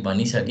हजुरहरूलाई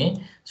भनिसकेँ।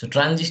 सो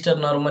ट्रान्जिस्टर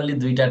नर्मल्ली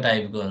दुईवटा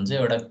टाइपको हुन्छ,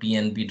 एउटा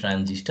पिएनपी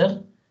ट्रान्जिस्टर,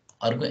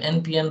 अर्को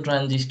NPN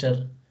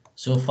transistor.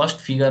 So first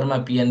फिगरमा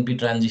PNP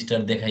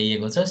transistor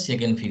देखाइएको छ,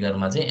 सेकेन्ड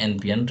फिगरमा चाहिँ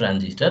एनपिएन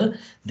ट्रान्जिस्टर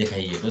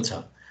देखाइएको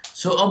छ।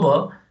 सो अब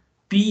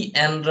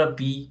पिएन र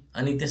पी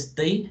अनि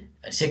त्यस्तै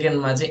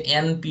सेकेन्डमा चाहिँ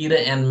एनपी र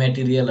एन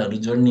मेटेरियलहरू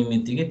जोड्ने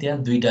बित्तिकै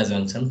त्यहाँ दुईवटा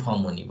जङ्सन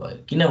फर्म हुने भयो।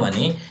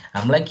 किनभने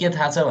हामीलाई के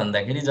थाहा छ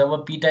भन्दाखेरि जब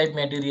पी टाइप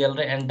मेटेरियल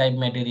र एन टाइप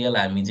मेटेरियल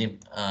हामी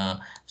चाहिँ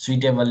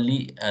सुइटेबल्ली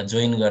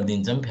जोइन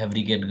गरिदिन्छौँ,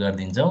 फेब्रिकेट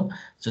गरिदिन्छौँ,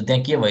 सो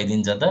त्यहाँ के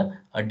भइदिन्छ त,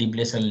 a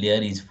depletion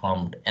layer is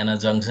firmed and a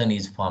junction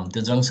is form.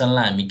 त्यो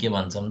जङ्सनलाई हामी के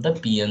भन्छौँ त,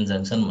 पिएन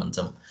जङ्सन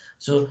भन्छौँ।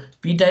 सो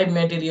पी टाइप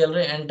मेटेरियल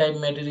र एन टाइप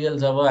मेटेरियल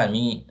जब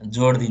हामी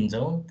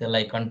जोडिदिन्छौँ,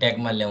 त्यसलाई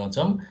कन्ट्याक्टमा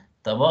ल्याउँछौँ,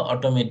 तब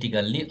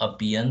automatically a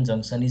PN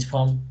junction is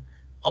form.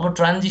 अब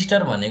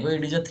ट्रान्जिस्टर भनेको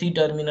it is a 3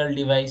 terminal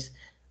device.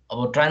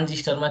 अब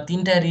ट्रान्जिस्टरमा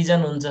 3टा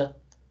रिजन हुन्छ,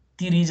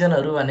 ती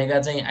रिजनहरू भनेका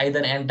चाहिँ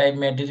either an type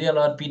material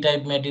or P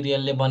type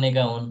मेटेरियलले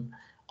बनेका हुन्।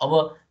 अब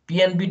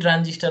पिएनपी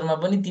ट्रान्जिस्टरमा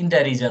पनि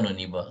 3टा रिजन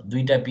हुने भयो,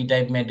 दुईवटा पी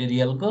टाइप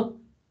मेटेरियलको,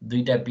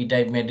 दुईवटा पी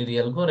टाइप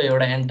मेटेरियलको र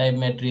एउटा एन टाइप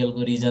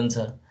मेटेरियलको रिजन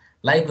छ।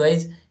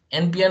 लाइकवाइज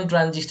एनपिएन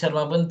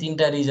ट्रान्जिस्टरमा पनि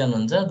 3टा रिजन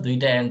हुन्छ,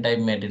 दुईवटा एन टाइप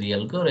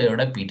मेटेरियलको र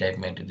एउटा पी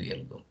टाइप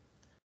मेटेरियलको।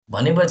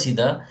 भनेपछि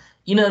त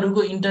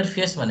यिनीहरूको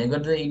इन्टरफेस भनेको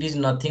त it is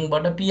nothing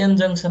but a PN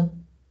junction.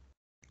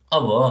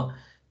 अब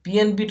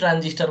पिएनपी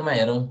ट्रान्जिस्टरमा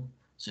हेरौँ।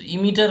 सो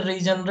इमिटर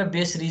रिजन र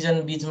बेस रिजन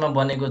बिचमा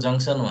बनेको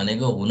जङ्सन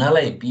भनेको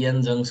हुनलाई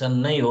पिएन जङ्सन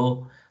नै हो,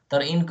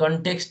 तर in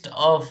context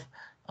of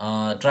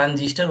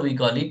transistor we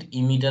call it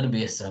emitter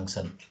base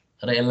junction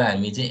र यसलाई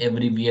हामी चाहिँ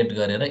एब्रिभिएट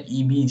गरेर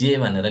इबिजे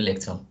भनेर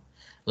लेख्छौँ।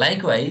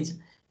 लाइकवाइज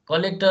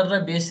कलेक्टर र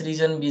बेस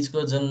रिजन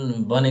बिचको जुन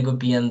बनेको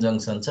पिएन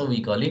जङ्सन छ we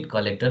call it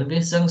collector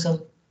base junction.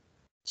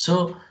 So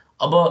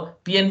अब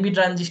पिएनपी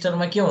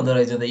ट्रान्जिस्टरमा के हुँदो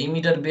रहेछ त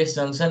emitter base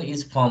junction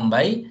is form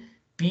by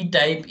P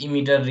type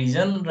emitter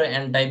reason र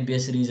एन टाइप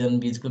बेस रिजन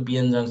बिचको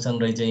पिएन जङ्सन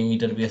रहेछ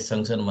इमिटर बेस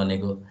जङ्सन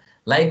भनेको।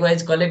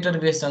 लाइकवाइज कलेक्टर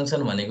बेस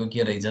जङ्सन भनेको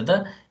के रहेछ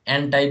त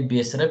एन टाइप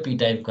बेस र पी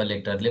टाइप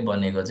कलेक्टरले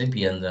बनेको चाहिँ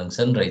पिएन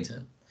जङ्सन रहेछ।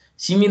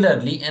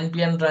 सिमिलरली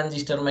एनपिएन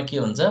ट्रान्जिस्टरमा के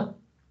हुन्छ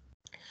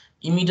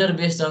इमिटर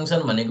बेस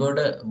जङ्सन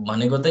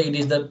भनेको त it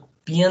is the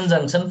PN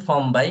junction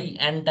form by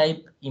an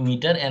type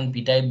emitter and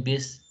P type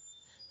base.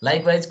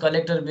 Likewise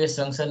collector base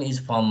junction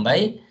is form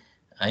by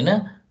होइन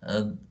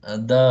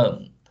the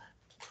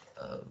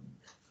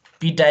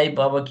P type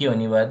अब के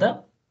हुने भयो त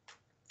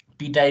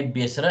पी टाइप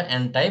बेस र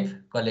एन टाइप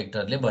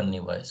कलेक्टरले बन्ने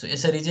भयो। सो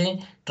यसरी चाहिँ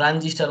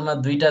ट्रान्जिस्टरमा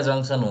दुईटा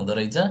जङ्सन हुँदो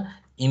रहेछ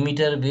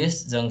इमिटर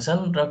बेस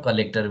जङ्सन र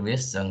कलेक्टर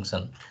बेस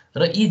जङ्सन।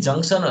 र यी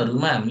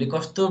जङ्सनहरूमा हामीले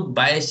कस्तो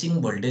बायसिङ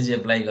भोल्टेज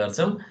एप्लाई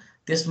गर्छौँ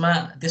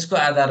त्यसको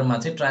आधारमा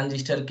चाहिँ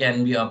transistor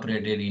can be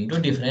operated into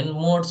different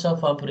modes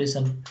of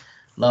operation.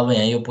 ल अब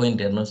यहाँ यो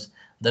पोइन्ट हेर्नुहोस्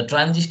the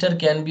transistor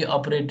can be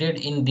operated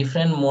in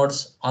different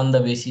modes on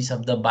the basis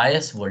of the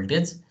bias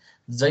voltage.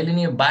 जहिले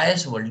नि यो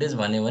बायस भोल्टेज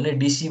भन्यो भने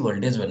डिसी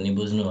भोल्टेज भन्ने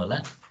बुझ्नु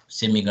होला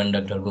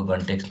सेमिकन्डक्टरको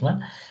कन्टेक्स्टमा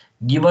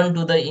given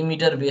to the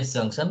emitter base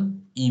junction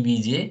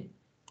इबिजे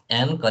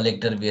and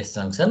collector base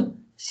junction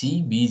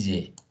सिबिजे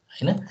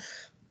होइन।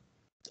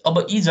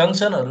 अब यी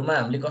जङ्सनहरूमा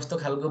हामीले कस्तो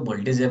खालको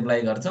भोल्टेज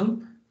एप्लाई गर्छौँ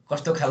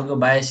कस्तो खालको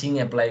बायसिङ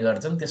एप्लाई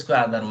गर्छौँ त्यसको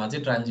आधारमा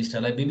चाहिँ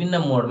ट्रान्जिस्टरलाई विभिन्न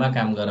मोडमा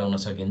काम गराउन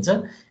सकिन्छ।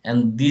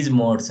 And these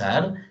modes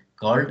are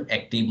called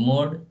active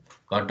mode,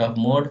 cut off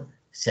mode,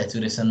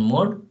 saturation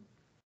मोड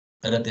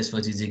र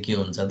त्यसपछि चाहिँ के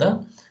हुन्छ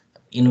त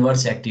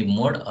inverse active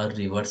mode or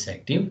reverse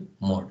active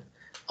मोड।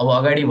 अब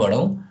अगाडि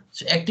बढौँ।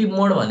 सो एक्टिभ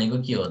मोड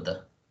भनेको के हो त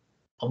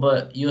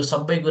अब यो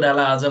सबै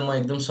कुरालाई अझ म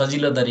एकदम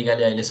सजिलो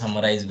तरिकाले अहिले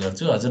समराइज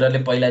गर्छु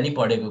हजुरहरूले पहिला नि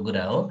पढेको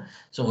कुरा हो।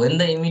 So when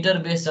the emitter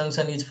base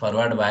junction is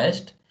forward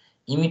biased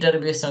emitter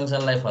base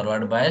जङ्सनलाई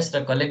forward bias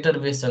र कलेक्टर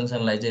बेस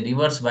जङ्सनलाई चाहिँ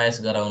रिभर्स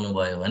बायस गराउनु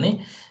भयो भने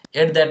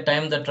at that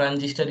time the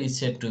transistor is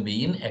set to be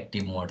in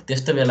active मोड।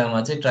 त्यस्तो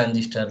बेलामा चाहिँ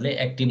ट्रान्जिस्टरले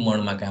एक्टिभ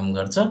मोडमा काम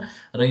गर्छ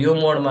र यो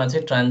मोडमा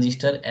चाहिँ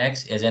transistor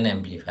acts as an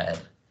amplifier.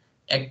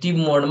 Active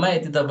मोडमा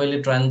यदि तपाईँले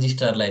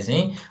ट्रान्जिस्टरलाई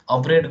चाहिँ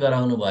अपरेट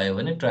गराउनु भयो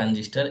भने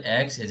transistor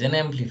acts as an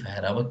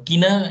amplifier. अब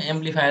किन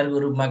एम्प्लिफायरको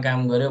रूपमा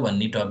काम गर्यो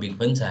भन्ने टपिक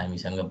पनि छ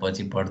हामीसँग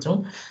पछि पढ्छौँ।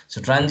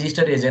 So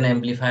transistor as an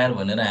amplifier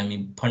भनेर हामी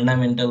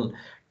फन्डामेन्टल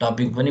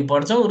टपिक पनि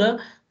पढ्छौँ र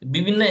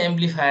विभिन्न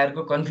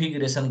एम्प्लिफायरको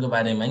कन्फिगरेसनको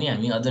बारेमा नि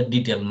हामी अझ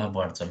डिटेलमा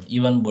पढ्छौँ।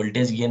 इभन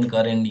भोल्टेज गेन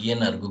करेन्ट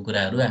गेनहरूको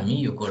कुराहरू हामी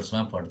यो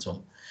कोर्समा पढ्छौँ।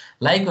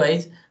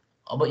 लाइकवाइज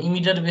अब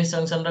इमिटर बेस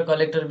जङ्सन र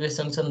कलेक्टर बेस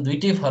जङ्सन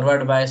दुइटै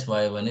फरवर्ड बायस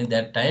भयो भने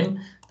that time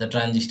the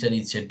transistor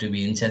is set to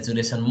be in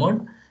saturation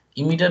mode.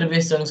 Emitter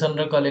base junction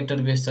र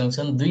कलेक्टर बेस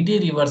जङ्सन दुइटै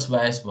रिभर्स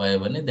बायस भयो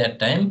भने that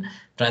time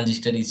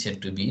transistor is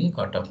set to be in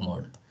cut off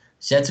mode.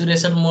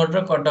 Saturation मोड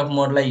र cut off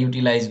मोडलाई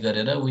utilise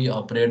गरेर we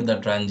अपरेट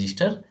the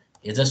transistor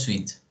as a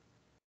switch.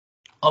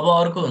 अब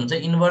अर्को हुन्छ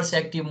inverse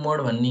active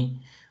मोड भन्ने।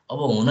 अब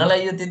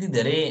हुनलाई यो त्यति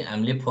धेरै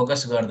हामीले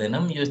फोकस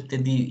गर्दैनौँ यो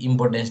त्यति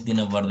इम्पोर्टेन्स दिन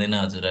पर्दैन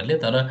हजुरहरूले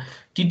तर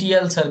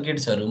टिटिएल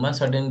सर्किट्सहरूमा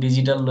सर्टेन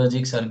डिजिटल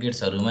लजिक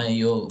सर्किट्सहरूमा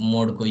यो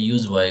मोडको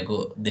युज भएको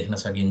देख्न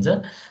सकिन्छ।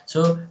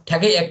 सो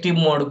ठ्याक्कै एक्टिभ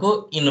मोडको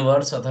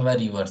इन्भर्स अथवा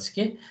रिभर्स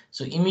के।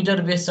 So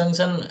emitter base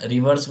junction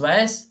reverse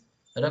bias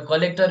र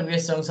कलेक्टर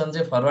बेस जङ्सन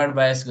चाहिँ फरवर्ड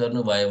बायस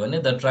गर्नुभयो भने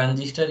the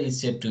transistor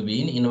is set to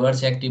be in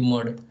inverse active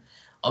मोड।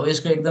 अब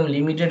यसको एकदम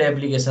लिमिटेड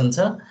एप्लिकेसन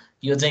छ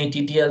यो चाहिँ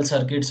टिटिएल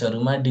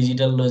सर्किट्सहरूमा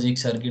डिजिटल लजिक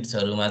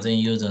सर्किट्सहरूमा चाहिँ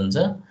युज हुन्छ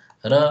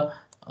र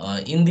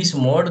in this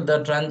mode the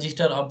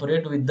transistor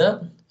अपरेट with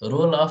the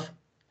role of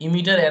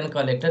emitter and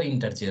collector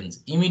interchange.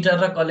 Emitter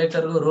र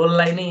कलेक्टरको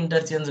रोललाई नै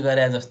इन्टरचेन्ज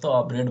गरे जस्तो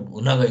अपरेट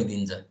हुन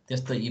गइदिन्छ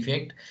त्यस्तो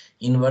इफेक्ट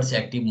इन्भर्स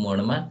एक्टिभ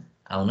मोडमा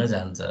आउन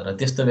जान्छ र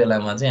त्यस्तो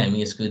बेलामा चाहिँ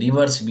हामी यसको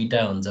रिभर्स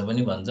बिटा हुन्छ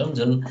पनि भन्छौँ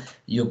जुन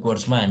यो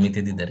कोर्समा हामी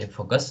त्यति धेरै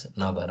फोकस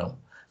नगरौँ।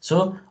 सो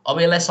अब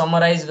यसलाई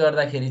समराइज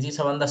गर्दाखेरि चाहिँ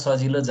सबभन्दा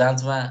सजिलो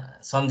जाँचमा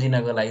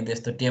सम्झिनको लागि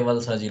त्यस्तो टेबल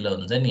सजिलो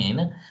हुन्छ नि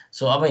होइन।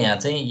 सो अब यहाँ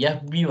चाहिँ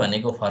एफबी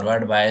भनेको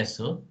फरवर्ड बायस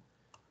हो।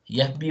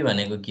 एफबी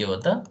भनेको के हो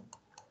त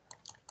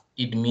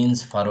इट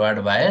मिन्स फरवर्ड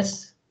बायस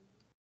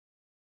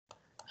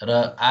र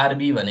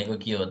आरबी भनेको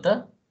के हो त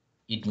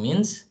इट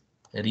मिन्स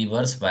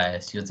रिभर्स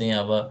बायस। यो चाहिँ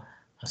अब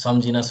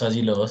सम्झिन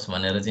सजिलो होस्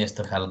भनेर चाहिँ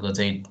यस्तो खालको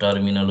चाहिँ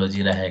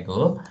टर्मिनोलोजी राखेको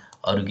हो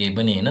अरू केही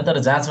पनि होइन। तर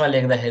जाँचमा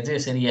लेख्दाखेरि चाहिँ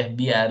यसरी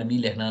एफबी आरबी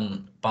लेख्न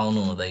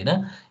पाउनु हुँदैन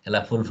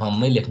यसलाई फुल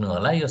फर्ममै लेख्नु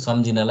होला यो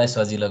सम्झिनलाई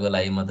सजिलोको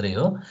लागि मात्रै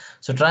हो।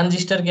 So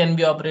transistor can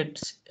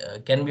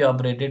be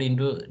operated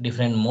into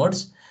different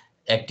modes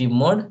active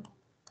mode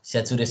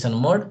saturation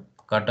mode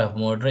cut off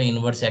मोड र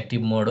इन्भर्स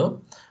एक्टिभ मोड हो।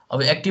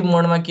 अब एक्टिभ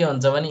मोडमा के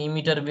हुन्छ भने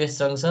emitter base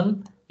junction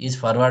is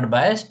forward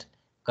biased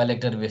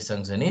collector base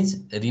junction is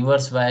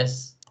reverse bias.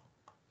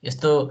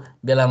 यस्तो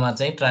बेलामा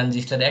चाहिँ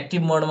ट्रान्जिस्टर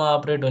एक्टिभ मोडमा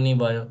अपरेट हुने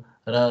भयो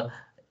र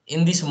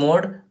in this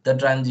mode the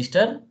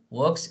transistor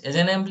works as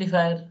an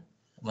amplifier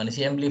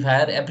भनेपछि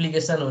एम्प्लिफायर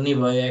एप्लिकेसन हुने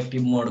भयो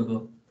एक्टिभ मोडको।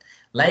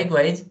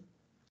 लाइकवाइज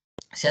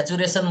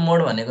स्याचुरेसन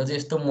मोड भनेको चाहिँ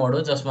यस्तो मोड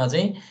हो जसमा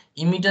चाहिँ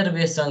इमिटर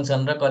बेस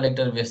जङ्सन र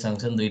कलेक्टर बेस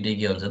जङ्सन दुइटै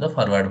के हुन्छ त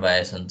फरवर्ड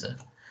बायस हुन्छ।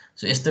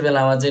 सो यस्तो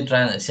बेलामा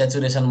चाहिँ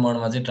स्याचुरेसन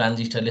मोडमा चाहिँ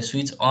ट्रान्जिस्टरले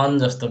स्विच अन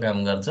जस्तो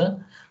काम गर्छ।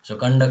 सो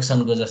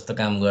कन्डक्सनको जस्तो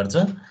काम गर्छ।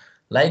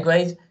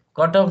 लाइकवाइज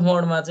कट अफ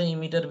मोडमा चाहिँ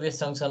इमिटर बेस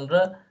जङ्सन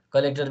र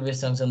कलेक्टर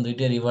बेस जङ्सन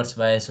दुइटै रिभर्स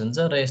बायस हुन्छ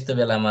र यस्तो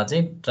बेलामा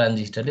चाहिँ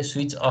ट्रान्जिस्टरले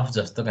स्विच अफ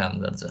जस्तो काम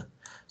गर्छ।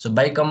 So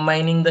by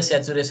combining the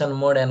saturation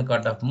mode and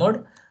cutoff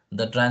mode,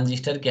 the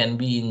transistor can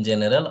be in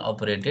general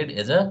operated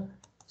as a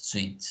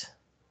switch.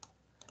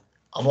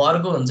 अब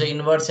अर्को हुन्छ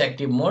इन्भर्स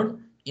एक्टिभ मोड।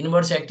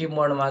 इन्भर्स एक्टिभ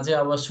मोडमा चाहिँ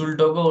अब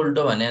सुल्टोको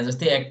उल्टो भने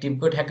जस्तै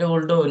एक्टिभको ठ्याक्कै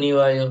उल्टो हुने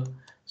भयो।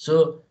 So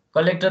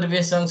collector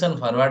base junction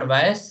forward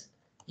bias,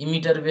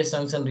 emitter base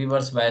junction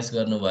reverse bias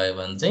गर्नुभयो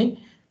भने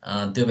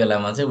चाहिँ त्यो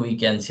बेलामा चाहिँ we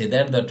can say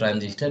that the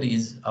transistor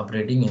is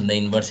operating in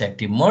the inverse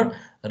active मोड।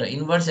 र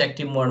इन्भर्स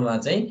एक्टिभ मोडमा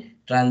चाहिँ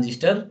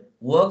transistor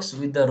works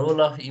with the role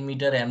of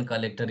emitter and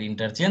collector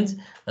interchange.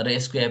 र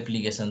यसको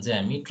एप्लिकेसन चाहिँ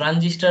हामी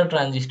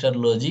ट्रान्जिस्टर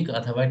लोजिक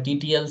अथवा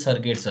टिटिएल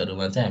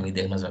सर्किट्सहरूमा चाहिँ हामी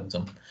देख्न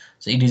सक्छौँ।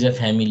 So it is a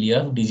family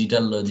of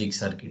digital logic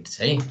circuits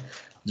है,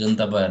 जुन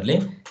तपाईँहरूले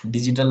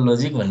डिजिटल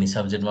लोजिक भन्ने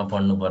सब्जेक्टमा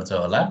पढ्नुपर्छ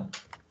होला।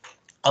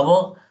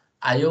 अब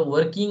आयो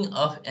working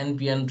of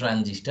NPN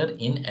transistor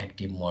in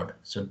active mode.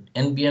 So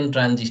NPN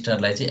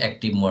ट्रान्जिस्टरलाई चाहिँ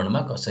एक्टिभ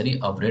मोडमा कसरी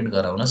अपरेट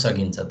गराउन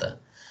सकिन्छ त।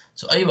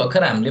 सो अहिले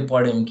भर्खर हामीले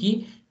पढ्यौँ कि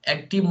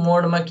एक्टिभ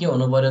मोडमा के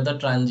हुनु पर्यो त,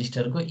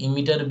 ट्रान्जिस्टरको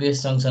emitter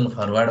base junction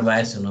forward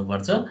bias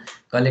हुनुपर्छ,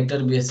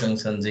 कलेक्टर बेस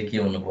जङ्सन चाहिँ के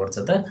हुनुपर्छ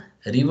त,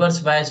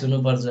 रिभर्स बायस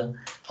हुनुपर्छ।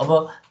 अब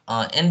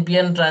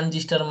एनपिएन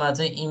ट्रान्जिस्टरमा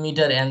चाहिँ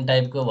इमिटर एन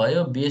टाइपको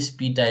भयो, बेस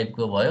पी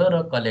टाइपको भयो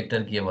र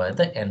कलेक्टर के भयो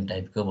त, एन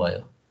टाइपको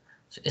भयो।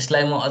 सो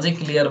यसलाई म अझै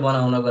क्लियर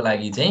बनाउनको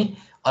लागि चाहिँ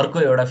अर्को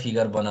एउटा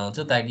फिगर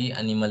बनाउँछु ताकि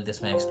अनि मैले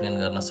त्यसमा एक्सप्लेन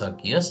गर्न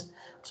सकियोस्।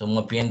 सो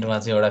म पेन्टमा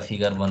चाहिँ एउटा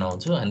फिगर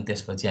बनाउँछु अनि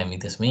त्यसपछि हामी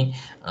त्यसमै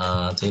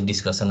चाहिँ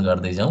डिस्कसन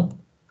गर्दै जाउँ।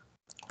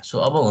 सो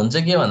अब हुन्छ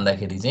के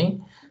भन्दाखेरि चाहिँ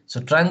सो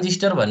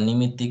ट्रान्जिस्टर भन्ने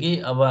बित्तिकै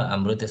अब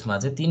हाम्रो त्यसमा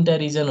चाहिँ तीनटा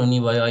रिजन हुने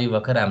भयो। अहिले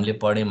भर्खर हामीले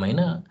पढ्यौँ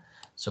होइन।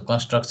 सो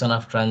कन्स्ट्रक्सन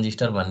अफ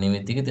ट्रान्जिस्टर भन्ने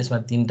बित्तिकै त्यसमा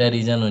तीनटा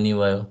रिजन हुने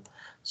भयो।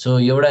 सो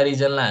एउटा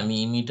रिजनलाई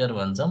हामी इमिटर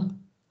भन्छौँ,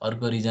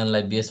 अर्को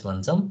रिजनलाई बेस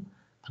भन्छौँ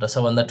र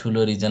सबभन्दा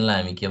ठुलो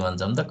रिजनलाई हामी के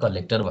भन्छौँ त,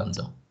 कलेक्टर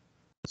भन्छौँ।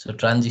 सो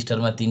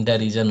ट्रान्जिस्टरमा तीनटा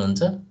रिजन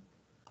हुन्छ,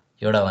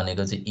 एउटा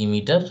भनेको चाहिँ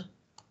इमिटर,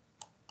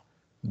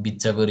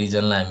 बिचको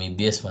रिजनलाई हामी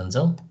बेस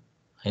भन्छौँ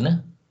हैन।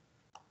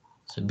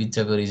 सो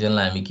बिचको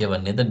रिजनलाई हामी के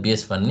भन्ने त,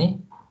 बेस भन्ने,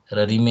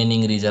 र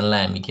रिमेनिङ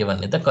रिजनलाई हामी के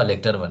भन्ने त,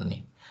 कलेक्टर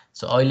भन्ने।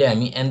 सो अहिले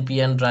हामी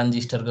एनपिएन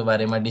ट्रान्जिस्टरको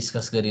बारेमा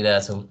डिस्कस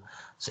गरिरहेछौँ।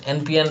 सो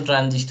एनपिएन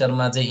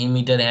ट्रान्जिस्टरमा चाहिँ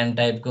इमिटर एन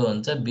टाइपको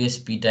हुन्छ, बेस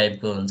पी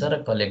टाइपको हुन्छ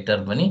र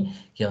कलेक्टर पनि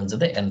के हुन्छ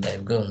त, एन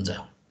टाइपको हुन्छ।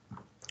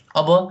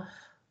 अब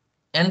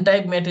एन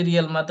टाइप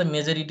मेटेरियलमा त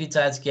मेजोरिटी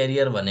चार्ज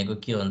क्यारियर भनेको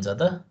के हुन्छ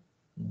त,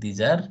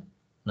 these are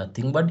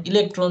nothing but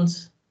electrons.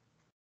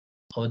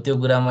 अब त्यो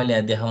कुरा मैले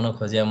यहाँ देखाउन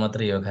खोजे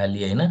मात्रै हो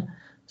खालि होइन।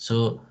 सो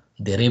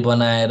धेरै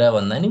बनाएर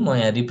भन्दा नि म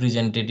यहाँ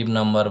रिप्रेजेन्टेटिभ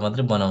नम्बर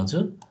मात्रै बनाउँछु।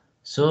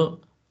 सो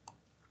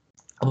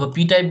अब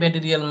पी टाइप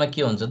मेटेरियलमा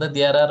के हुन्छ त,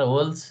 there are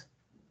holes.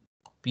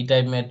 P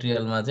type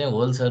मेटेरियलमा चाहिँ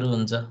होल्सहरू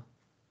हुन्छ।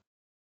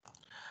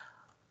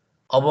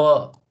 अब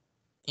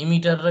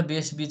इमिटर र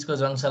बेस बीचको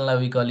जङ्सनलाई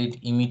we call it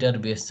emitter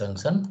base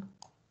junction,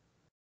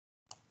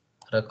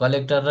 र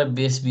कलेक्टर र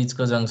बेस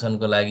बीचको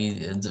जङ्सनको लागि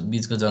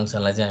बीचको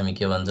जङ्सनलाई चाहिँ हामी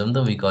के भन्छौँ त,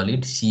 we call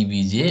it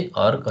सीबीजे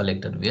or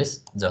collector base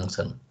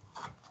junction.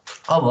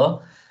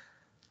 अब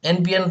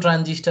एनपिएन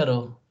ट्रान्जिस्टर हो,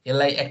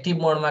 यसलाई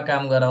एक्टिभ मोडमा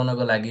काम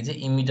गराउनको लागि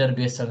चाहिँ इमिटर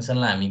बेस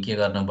जङ्सनलाई हामी के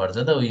गर्नुपर्छ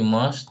त, we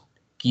must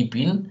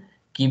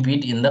keep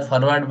it in the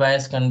forward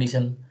bias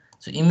condition.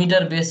 So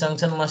emitter base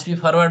junction must be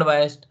forward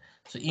biased.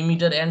 So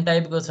emitter an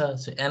टाइपको छ,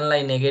 सो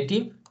एनलाई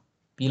नेगेटिभ,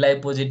 पीलाई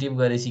पोजिटिभ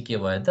गरेपछि के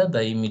भयो त, the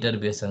emitter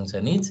base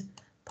junction is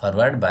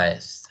forward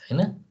bias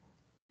हैन।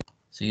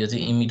 सो यो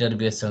चाहिँ emitter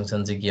base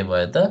junction चाहिँ के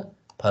भयो त,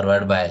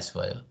 फरवर्ड बायस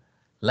भयो।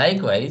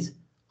 लाइकवाइज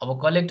अब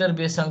कलेक्टर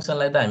बेस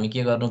जङ्सनलाई त हामी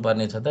के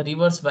गर्नुपर्ने छ त,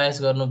 रिभर्स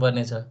बायस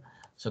गर्नुपर्ने छ।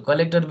 So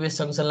collector base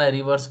जङ्सनलाई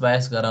reverse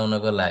bias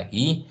गराउनको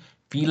लागि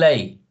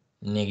पीलाई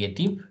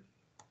नेगेटिभ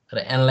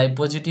र एनलाई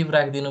पोजिटिभ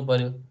राखिदिनु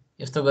पर्यो।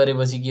 यस्तो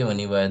गरेपछि के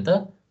हुने भयो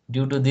त,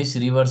 due to this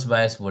reverse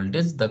bias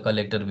voltage the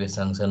collector base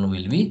junction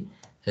will be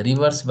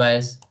reverse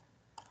bias.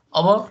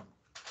 अब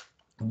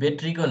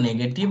ब्याट्रीको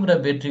नेगेटिभ र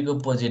ब्याट्रीको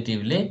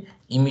पोजिटिभले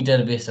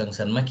इमिटर बेस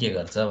जङ्सनमा के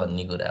गर्छ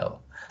भन्ने कुरा हो।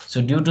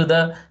 So due to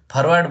the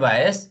forward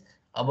bias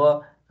अब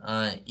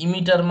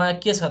इमिटरमा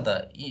के छ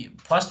त,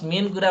 फर्स्ट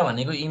मेन कुरा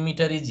भनेको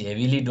इमिटर इज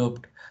हेभिली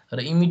डोप्ड, र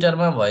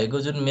इमिटरमा भएको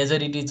जुन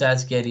मेजोरिटी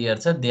चार्ज क्यारियर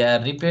छ, they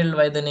are repelled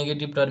by the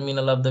negative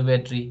terminal of the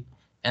battery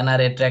and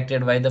are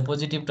attracted by the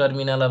positive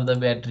terminal of the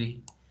battery.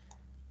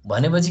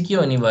 भनेपछि के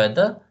हुने भयो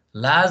त,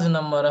 large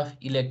number of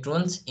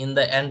electrons in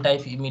the an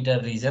type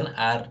emitter reason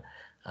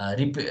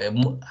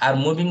are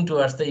moving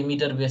towards the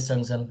emitter base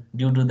junction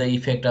due to the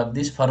effect of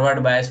this forward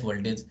bias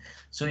voltage.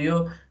 So यो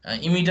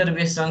emitter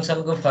base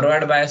जङ्सनको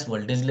forward bias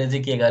भोल्टेजले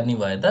चाहिँ के गर्ने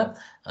भयो त,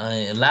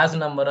 large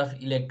number of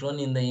electron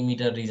in the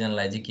emitter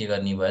रिजनलाई चाहिँ के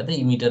गर्ने भयो त,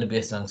 इमिटर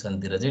बेस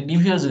जङ्सनतिर चाहिँ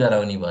डिफ्युज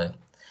गराउने भयो।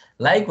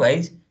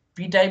 लाइकवाइज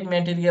पी टाइप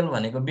मेटेरियल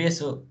भनेको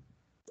बेस हो,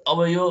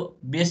 अब यो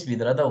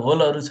बेसभित्र त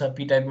होलहरू छ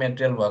पी टाइप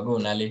मेटेरियल भएको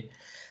हुनाले।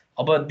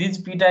 अब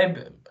दिज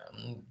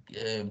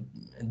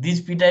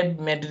पी टाइप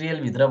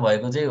मेटेरियलभित्र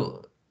भएको चाहिँ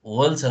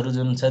होल्सहरू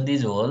जुन छ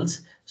these holes,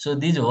 so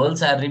these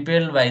holes are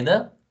repelled by the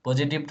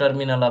positive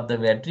terminal of the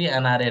battery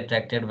and are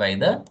attracted by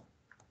the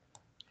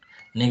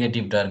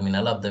negative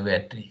terminal of the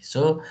battery.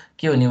 So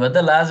के हुने भयो त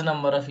large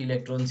number of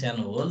electrons and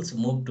holes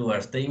move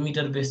towards the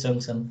emitter base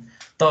junction.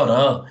 तर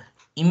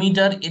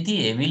emitter यति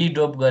heavily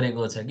dope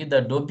गरेको छ कि the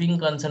doping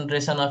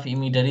concentration of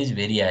emitter is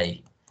very high.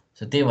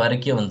 So त्यही भएर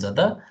के हुन्छ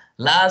त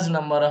large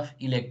number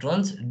of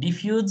electrons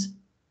defuse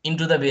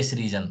into the base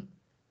reason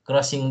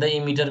crossing the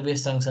emitter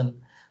base junction.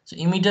 So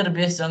emitter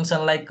base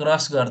जङ्सनलाई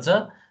cross गर्छ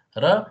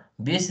र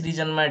बेस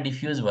रिजनमा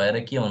डिफ्युज भएर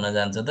के हुन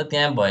जान्छ त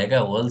त्यहाँ भएका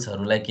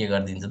होल्सहरूलाई के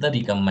गरिदिन्छ त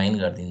रिकम्बाइन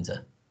गरिदिन्छ।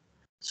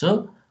 So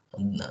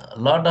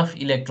lot of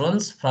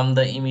electrons from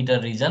the emitter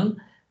reason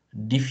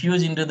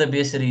defuse into the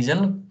base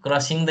reason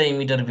crossing the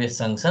emitter base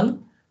junction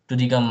to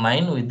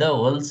recombine with the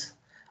holes.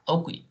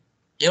 अब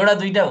एउटा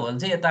दुईवटा होल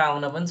चाहिँ यता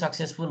आउन पनि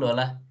सक्सेसफुल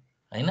होला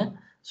होइन।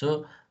 सो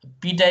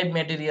पी टाइप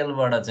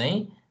मेटेरियलबाट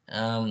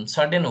चाहिँ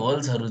सर्टेन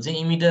होल्सहरू चाहिँ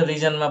इमिटर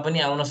रिजनमा पनि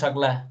आउन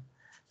सक्ला।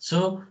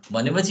 सो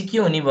भनेपछि के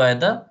हुने भयो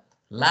त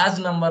लार्ज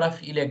नम्बर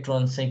अफ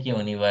इलेक्ट्रोन्स चाहिँ के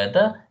हुने भयो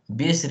त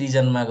बेस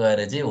रिजनमा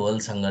गएर चाहिँ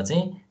होलसँग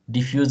चाहिँ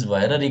डिफ्युज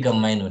भएर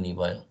रिकम्बाइन हुने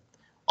भयो।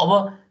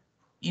 अब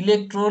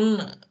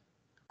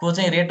इलेक्ट्रोनको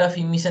चाहिँ रेट अफ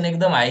इमिसन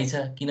एकदम हाई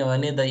छ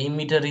किनभने the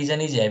emitter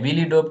reason is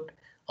heavily doped.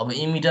 अब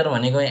इमिटर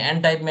भनेको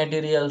एन टाइप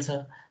मेटेरियल छ।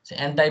 सो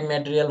एन टाइप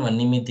मेटेरियल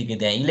भन्ने बित्तिकै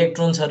त्यहाँ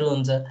इलेक्ट्रोन्सहरू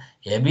हुन्छ।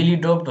 हेभिली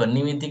डोप्ड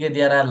भन्ने बित्तिकै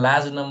there are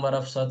large number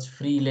of such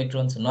free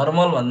electrons,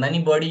 normal भन्दा नि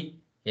बढी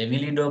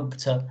हेभिली डोप्ड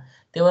छ।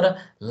 त्यही भएर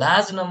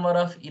large number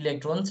of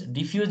electrons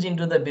defuse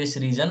into the base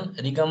reason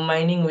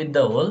रिकम्बाइनिङ with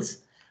the holes.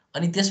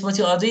 अनि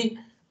त्यसपछि अझै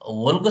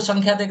होलको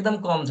सङ्ख्या त एकदम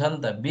कम छ नि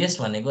त, बेस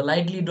भनेको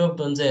लाइटली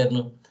डोप्ड हुन्छ।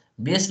 हेर्नु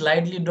बेस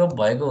लाइटली डोप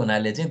भएको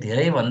हुनाले चाहिँ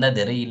धेरैभन्दा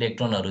धेरै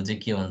इलेक्ट्रोनहरू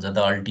चाहिँ के हुन्छ त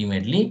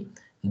ultimately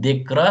they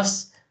cross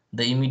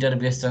the emitter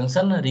base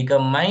junction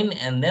recombine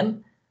and then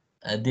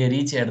they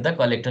rich at the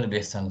collector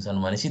base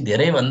junction. भनेपछि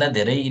धेरैभन्दा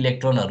धेरै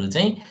इलेक्ट्रोनहरू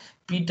चाहिँ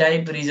पी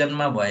टाइप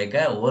रिजनमा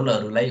भएका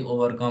होलहरूलाई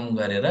ओभरकम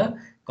गरेर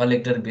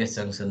कलेक्टर बेस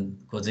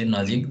जङ्सनको चाहिँ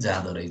नजिक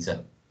जाँदो रहेछ।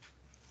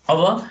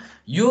 अब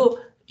यो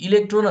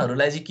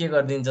इलेक्ट्रोनहरूलाई चाहिँ के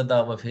गरिदिन्छ त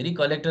अब फेरि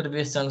कलेक्टर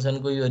बेस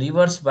जङ्सनको यो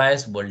रिभर्स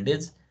बायस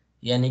भोल्टेज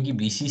यानि कि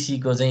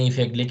भिसिसीको चाहिँ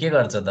इफेक्टले के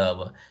गर्छ त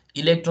अब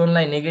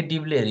इलेक्ट्रोनलाई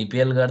नेगेटिभले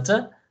रिपेल गर्छ,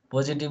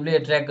 पोजिटिभले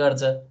एट्र्याक्ट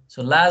गर्छ।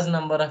 So large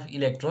number of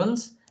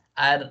electrons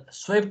are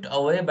swept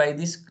away by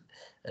this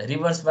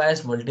reverse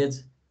bias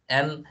voltage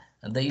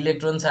and the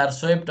electrons are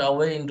swept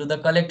away into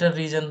the collector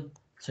reason.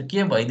 So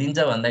के भइदिन्छ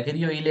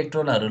भन्दाखेरि यो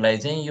इलेक्ट्रोनहरूलाई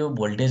चाहिँ यो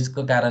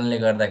भोल्टेजको कारणले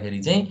गर्दाखेरि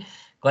चाहिँ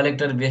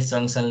कलेक्टर बेस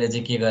जङ्सनले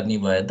चाहिँ के गर्ने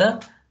भयो त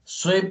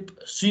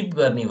स्विप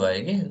गर्ने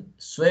भयो कि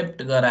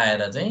स्वेप्ट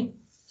गराएर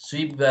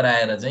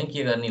चाहिँ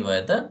के गर्ने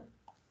भयो त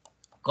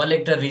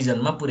कलेक्टर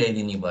रिजनमा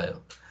पुर्याइदिने भयो।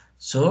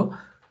 So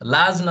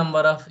large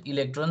number of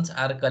electrons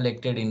are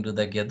collected into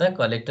the के त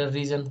कलेक्टर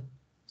रिजन।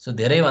 सो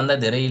धेरैभन्दा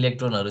धेरै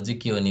इलेक्ट्रोनहरू चाहिँ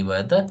के हुने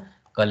भयो त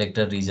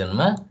कलेक्टर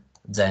रिजनमा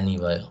जाने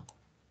भयो।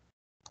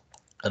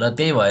 र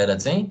त्यही भएर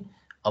चाहिँ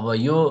अब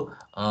यो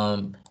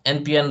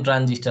एनपिएन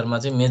ट्रान्जिस्टरमा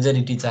चाहिँ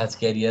मेजोरिटी चार्ज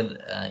क्यारियर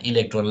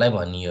इलेक्ट्रोनलाई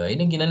भनियो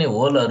होइन, किनभने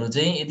होलहरू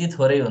चाहिँ यति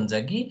थोरै हुन्छ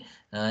कि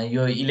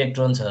यो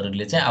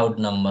इलेक्ट्रोन्सहरूले चाहिँ आउट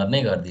नम्बर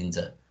नै गरिदिन्छ।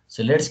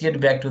 So let's get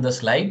back to the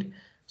slide.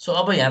 So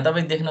अब यहाँ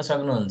तपाईँ देख्न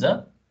सक्नुहुन्छ,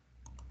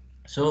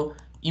 सो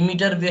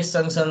इमिटर बेस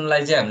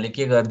जङ्सनलाई चाहिँ हामीले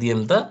के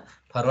गरिदियौँ त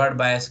forward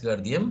bias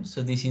गरिदियौँ।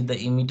 So this is the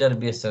emitter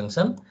base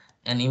junction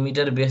and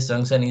emitter base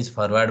junction is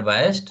forward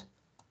biased.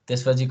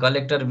 त्यसपछि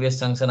कलेक्टर बेस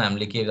जङ्सन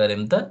हामीले के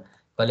गर्यौँ त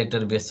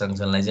कलेक्टर बेस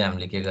जङ्सनलाई चाहिँ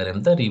हामीले के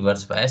गर्यौँ त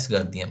रिभर्स बायस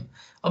गरिदियौँ।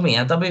 अब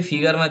यहाँ तपाईँ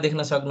फिगरमा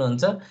देख्न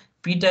सक्नुहुन्छ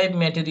पी टाइप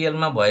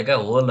मेटेरियलमा भएका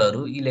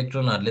होलहरू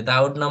इलेक्ट्रोनहरूले त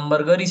आउट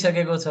नम्बर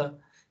गरिसकेको छ।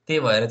 त्यही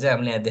भएर चाहिँ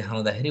हामीले यहाँ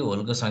देखाउँदाखेरि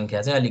होलको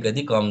सङ्ख्या चाहिँ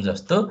अलिकति कम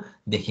जस्तो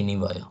देखिने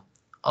भयो।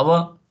 अब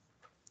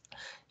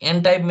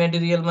एन टाइप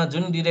मेटेरियलमा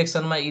जुन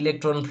डिरेक्सनमा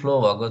इलेक्ट्रोन फ्लो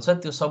भएको छ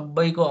त्यो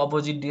सबैको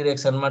अपोजिट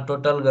डिरेक्सनमा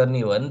टोटल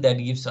गर्ने हो भने that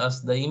gives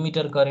us the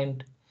emitter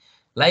current.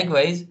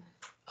 Likewise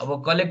अब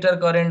कलेक्टर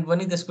करेन्ट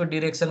पनि त्यसको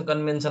डिरेक्सन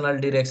कन्भेन्सनल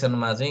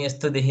डिरेक्सनमा चाहिँ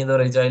यस्तो देखिँदो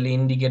रहेछ अहिले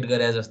इन्डिकेट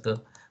गरे जस्तो।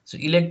 सो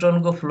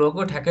इलेक्ट्रोनको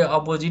फ्लोको ठ्याक्कै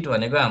अपोजिट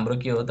भनेको हाम्रो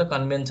के हो त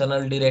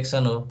कन्भेन्सनल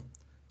डिरेक्सन हो।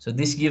 So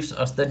this gives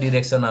us the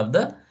direction of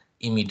the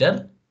emitter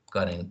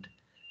current,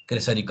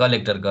 sorry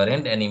collector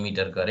current and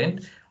emitter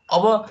current.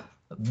 अब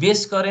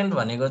बेस करेन्ट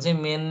भनेको चाहिँ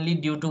मेनली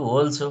ड्यु टु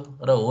होल्स हो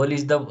र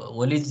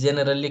whole is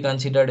generally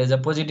considered as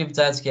a positive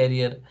charge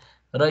career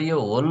र यो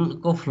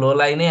होलको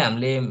फ्लोलाई नै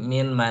हामीले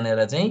main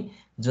मानेर चाहिँ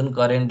जुन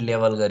करेन्ट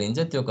लेभल गरिन्छ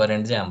त्यो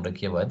करेन्ट चाहिँ हाम्रो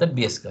के भयो त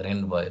बेस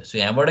करेन्ट भयो। सो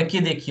यहाँबाट के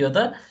देखियो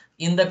त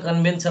in the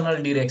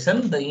conventional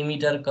direction the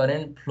emitter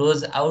current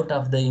flows out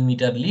of the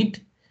emitter lead,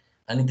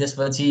 अनि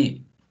त्यसपछि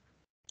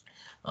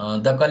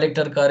the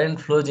collector current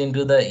flows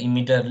into the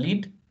emitter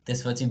lead,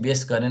 त्यसपछि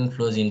base current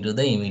flows into the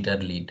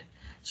emitter lead.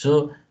 So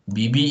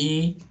VBE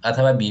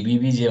अथवा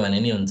VBB जे भने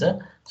नि हुन्छ।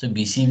 So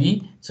VCB,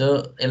 so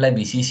यसलाई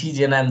VCC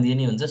जे नाम दिए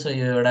नि हुन्छ। सो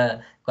यो एउटा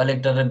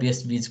कलेक्टर र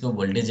बेस बीचको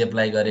भोल्टेज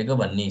एप्लाई गरेको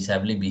भन्ने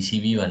हिसाबले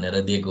VCB भनेर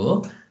दिएको हो।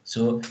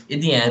 सो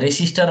यदि यहाँ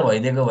रेसिस्टर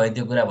भइदिएको भए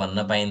त्यो कुरा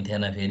भन्न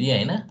पाइन्थेन फेरि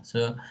हैन। सो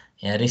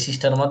यहाँ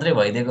रेसिस्टर मात्रै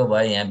भइदिएको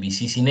भए यहाँ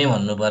VCC नै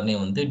भन्नुपर्ने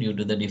हुन्थ्यो due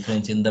to the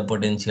difference in the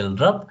potential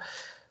drop.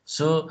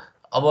 So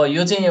अब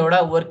यो चाहिँ एउटा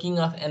working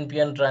of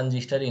NPN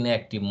transistor in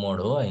active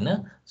मोड हो हैन।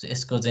 सो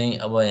यसको चाहिँ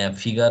अब यहाँ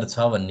फिगर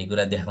छ भन्ने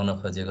कुरा देखाउन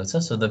खोजेको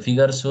छ। So the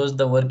figure shows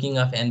the working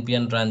of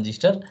NPN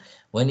transistor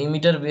when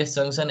emitter base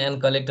junction and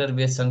collector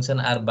base junction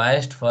are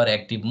biased for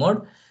active mode,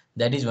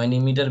 that is when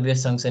emitter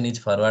base junction is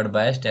forward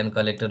biased and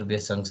collector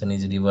base junction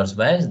is reverse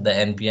biased, the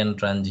NPN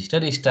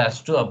transistor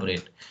starts to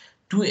operate.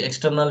 Two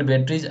external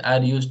batteries are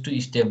used to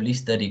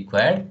establish the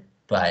required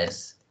bias.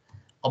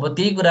 अब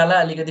त्यही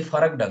कुरालाई अलिकति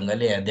फरक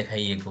ढङ्गले यहाँ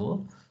देखाइएको हो।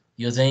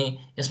 यो चाहिँ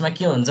यसमा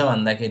के हुन्छ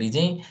भन्दाखेरि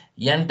चाहिँ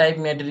एन टाइप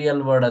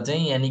मेटेरियलबाट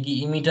चाहिँ यानि कि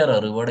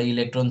इमिटरहरूबाट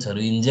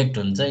इलेक्ट्रोन्सहरू इन्जेक्ट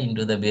हुन्छ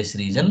इन्टु द बेस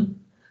रिजन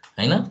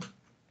हैन।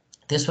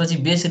 त्यसपछि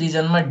बेस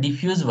रिजनमा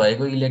डिफ्युज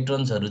भएको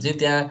इलेक्ट्रोन्सहरू चाहिँ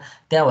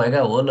त्यहाँ भएका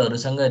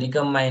होलहरूसँग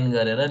रिकम्बाइन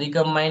गरेर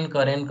रिकम्बाइन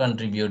करेन्ट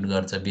कन्ट्रिब्युट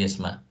गर्छ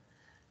बेसमा।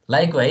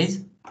 लाइकवाइज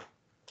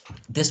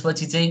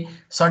त्यसपछि चाहिँ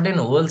सर्टेन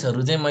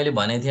होल्सहरू चाहिँ मैले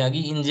भनेको थिएँ अघि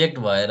इन्जेक्ट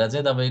भएर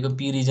चाहिँ तपाईँको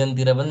पी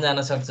रिजनतिर पनि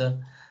जान सक्छ।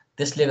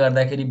 त्यसले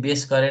गर्दाखेरि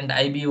बेस करेन्ट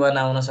IB1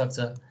 आउन सक्छ।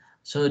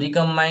 सो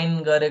रिकम्बाइन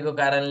गरेको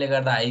कारणले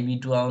गर्दा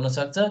IB2 आउन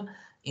सक्छ।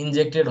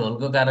 इन्जेक्टेड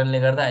होलको कारणले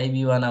गर्दा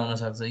IB1 आउन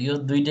सक्छ। यो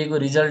दुईटैको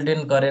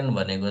रिजल्टेन्ट करेन्ट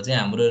भनेको चाहिँ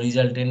हाम्रो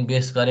रिजल्टेन्ट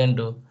बेस करेन्ट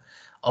हो।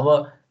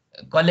 अब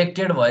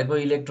कलेक्टेड भएको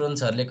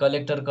इलेक्ट्रोन्सहरूले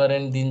कलेक्टर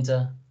करेन्ट दिन्छ,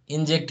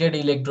 इन्जेक्टेड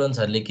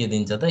इलेक्ट्रोन्सहरूले के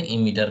दिन्छ त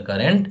इमिटर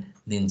करेन्ट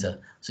दिन्छ।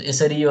 सो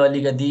यसरी यो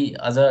अलिकति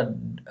अझ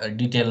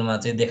डिटेलमा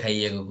चाहिँ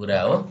देखाइएको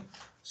कुरा हो।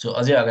 सो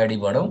अझै अगाडि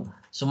बढौँ।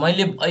 सो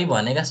मैले अहिले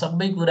भनेका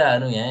सबै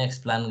कुराहरू यहाँ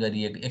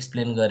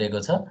एक्सप्लेन गरेको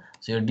छ।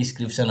 सो यो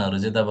डिस्क्रिप्सनहरू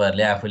चाहिँ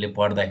तपाईँहरूले आफूले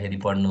पढ्दाखेरि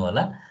पढ्नु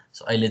होला।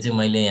 सो अहिले चाहिँ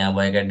मैले यहाँ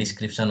भएका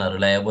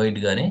डिस्क्रिप्सनहरूलाई एभोइड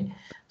गरेँ।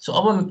 सो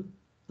अब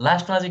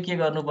लास्टमा चाहिँ के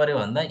गर्नु पर्यो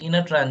भन्दा in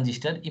a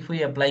transistor if we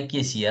apply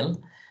KCl,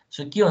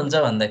 so के हुन्छ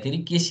भन्दाखेरि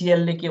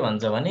केसिएलले के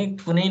भन्छ भने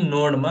कुनै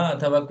नोडमा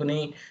अथवा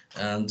कुनै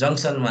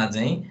जङ्सनमा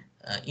चाहिँ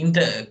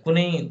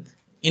कुनै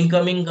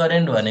इन्कमिङ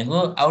करेन्ट भनेको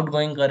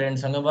आउटगोइङ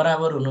करेन्टसँग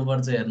बराबर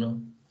हुनुपर्छ हेर्नु।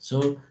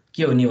 सो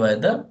के हुने भयो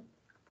त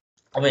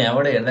अब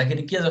यहाँबाट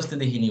हेर्दाखेरि के जस्तो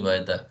देखिने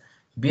भयो त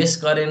बेस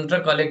करेन्ट र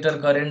कलेक्टर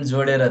करेन्ट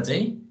जोडेर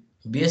चाहिँ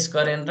बेस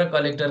करेन्ट र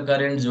कलेक्टर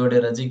करेन्ट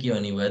जोडेर चाहिँ के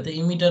हुने भयो त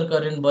इमिटर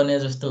करेन्ट बने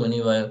जस्तो हुने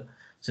भयो।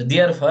 सो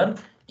देयरफर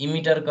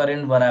इमिटर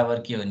करेन्ट बराबर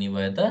के हुने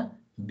भयो त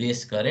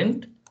base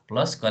current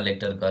plus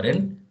collector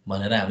current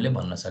भनेर हामीले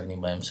भन्न सक्ने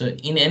भयौँ। So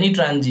in any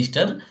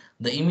transistor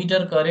the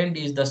emitter current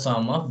is the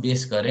some of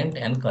base current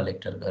and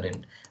collector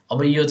current.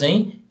 अब यो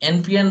चाहिँ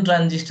एनपिएन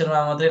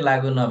ट्रान्जिस्टरमा मात्रै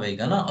लागु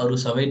नभइकन अरू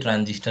सबै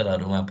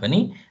ट्रान्जिस्टरहरूमा पनि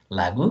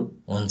लागु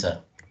हुन्छ।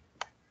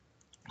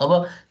 अब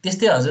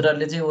त्यस्तै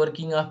हजुरहरूले चाहिँ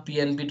working of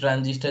PNP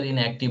transistor in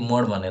active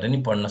मोड भनेर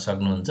नि पढ्न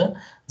सक्नुहुन्छ,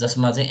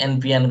 जसमा चाहिँ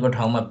एनपिएनको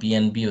ठाउँमा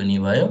पिएनपी हुने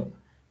भयो,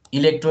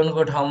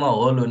 इलेक्ट्रोनको ठाउँमा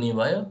होल हुने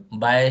भयो,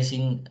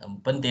 बायसिङ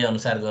पनि त्यही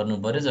अनुसार गर्नु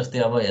पर्यो। जस्तै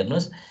अब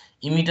हेर्नुहोस्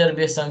इमिटर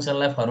बेस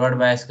जङ्सनलाई फरवर्ड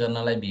बायस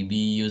गर्नलाई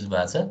VBE युज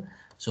भएको छ।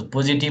 सो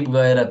पोजिटिभ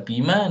गएर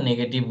पीमा,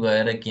 नेगेटिभ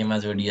गएर केमा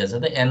जोडिएको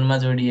छ त एनमा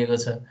जोडिएको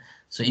छ।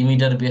 So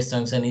emitter base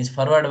junction is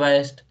forward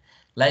biased.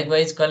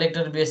 Likewise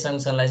collector base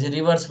जङ्सनलाई चाहिँ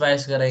रिभर्स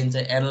बायस गराइन्छ,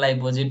 एनलाई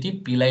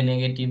पोजिटिभ पीलाई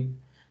नेगेटिभ।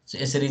 सो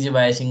यसरी चाहिँ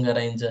बायसिङ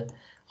गराइन्छ।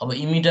 अब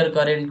इमिटर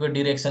करेन्टको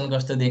डिरेक्सन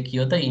कस्तो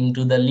देखियो त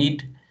इन्टु द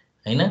लिड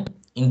हैन,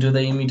 इन्टु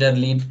द इमिटर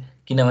लिड,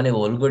 किनभने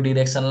होलको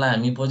डिरेक्सनलाई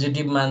हामी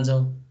पोजिटिभ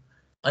मान्छौँ।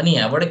 अनि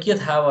यहाँबाट के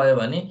थाहा भयो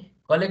भने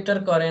कलेक्टर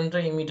करेन्ट र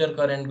इमिटर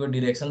करेन्टको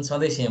डिरेक्सन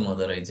सधैँ सेम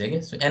हुँदो रहेछ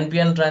के। सो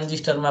एनपिएन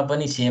ट्रान्जिस्टरमा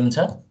पनि सेम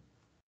छ।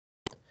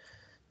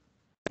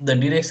 The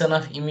direction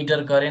of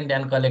emitter current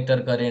and collector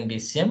current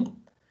is same.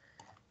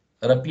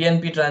 र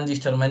पिएनपी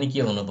ट्रान्जिस्टरमा नि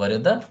के हुनु पर्यो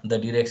त the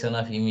direction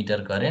of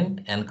emitter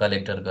current and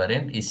collector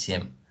current is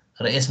same.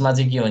 र यसमा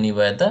चाहिँ के हुने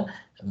भयो त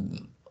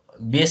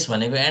बेस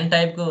भनेको एन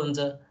टाइपको हुन्छ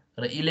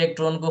र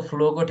इलेक्ट्रोनको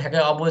फ्लोको ठ्याक्कै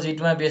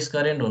अपोजिटमा बेस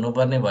करेन्ट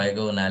हुनुपर्ने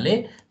भएको हुनाले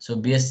सो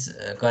बेस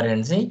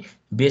करेन्ट चाहिँ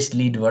बेस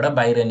लिडबाट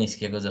बाहिर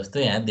निस्केको जस्तो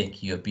यहाँ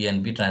देखियो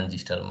पिएनपी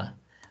ट्रान्जिस्टरमा।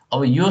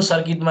 अब यो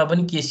सर्किटमा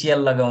पनि केसिएल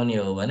लगाउने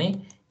हो भने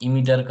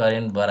इमिटर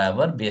करेन्ट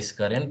बराबर base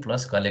current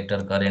plus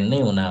collector current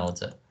नै हुन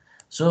आउँछ।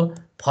 सो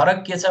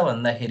फरक के छ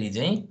भन्दाखेरि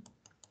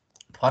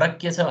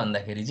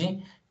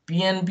चाहिँ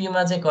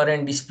पिएनपीमा चाहिँ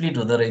करेन्ट स्प्लिट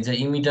हुँदो रहेछ,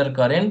 इमिटर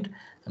करेन्ट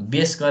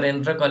बेस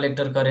करेन्ट र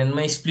कलेक्टर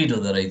करेन्टमा स्प्लिट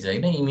हुँदो रहेछ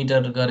हैन।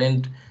 इमिटर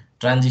करेन्ट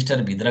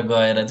ट्रान्जिस्टरभित्र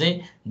गएर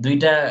चाहिँ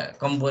दुईटा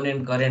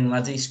कम्पोनेन्ट करेन्टमा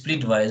चाहिँ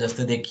स्प्लिट भए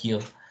जस्तो देखियो।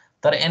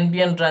 तर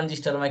एनपिएन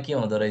ट्रान्जिस्टरमा के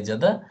हुँदो रहेछ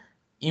त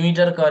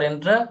इमिटर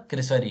करेन्ट र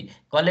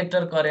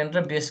कलेक्टर करेन्ट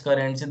र बेस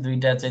करेन्ट चाहिँ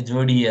दुईटा चाहिँ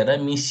जोडिएर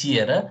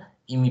मिसिएर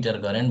इमिटर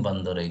करेन्ट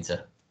बन्दो रहेछ।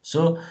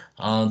 सो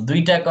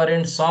दुईटा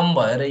करेन्ट सम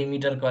भएर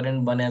इमिटर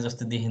करेन्ट बने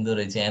जस्तो देखिँदो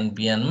रहेछ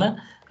एनपिएनमा,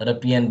 र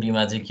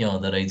पिएनपीमा चाहिँ के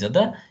हुँदो रहेछ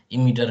त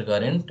इमिटर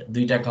करेन्ट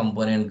दुईटा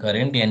कम्पोनेन्ट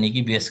करेन्ट यानि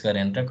कि बेस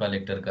करेन्ट र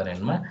कलेक्टर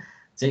करेन्टमा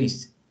चाहिँ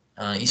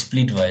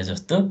स्प्लिट भए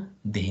जस्तो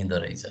देखिँदो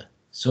रहेछ।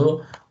 सो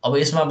अब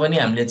यसमा पनि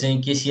हामीले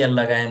चाहिँ केसीएल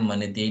लगायौँ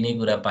भने त्यही नै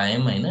कुरा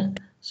पायौँ हैन।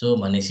 सो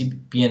भनेपछि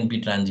पिएनपी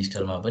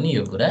ट्रान्जिस्टरमा पनि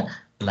यो कुरा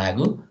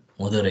लागु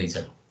हुँदो रहेछ।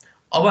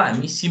 अब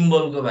हामी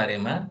सिम्बलको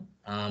बारेमा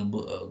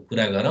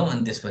कुरा गरौँ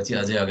अनि त्यसपछि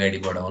अझै अगाडि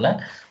बढौँला।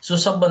 सो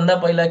सबभन्दा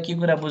पहिला के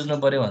कुरा बुझ्नु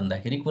पर्यो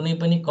भन्दाखेरि कुनै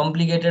पनि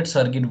कम्प्लिकेटेड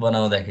सर्किट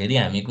बनाउँदाखेरि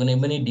हामी कुनै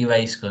पनि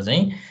डिभाइसको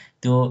चाहिँ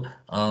त्यो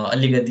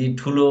अलिकति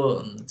ठुलो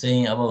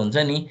चाहिँ अब हुन्छ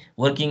नि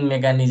वर्किङ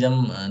मेकानिजम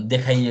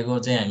देखाइएको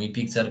चाहिँ हामी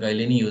पिक्चर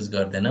कहिले नि युज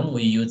गर्दैनौँ।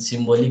 वी युज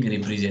सिम्बोलिक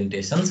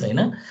रिप्रेजेन्टेसन्स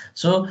हैन।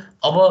 सो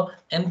अब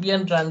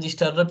एनपिएन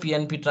ट्रान्जिस्टर र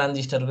पिएनपी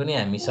ट्रान्जिस्टरको नि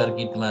हामी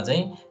सर्किटमा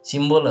चाहिँ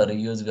सिम्बलहरू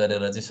युज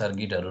गरेर चाहिँ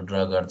सर्किटहरू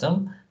ड्र गर्छौँ।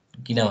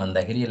 किन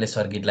भन्दाखेरि यसले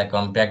सर्किटलाई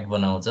कम्प्याक्ट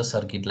बनाउँछ,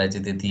 सर्किटलाई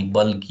चाहिँ त्यति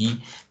बल्की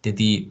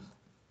त्यति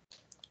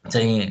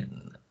चाहिँ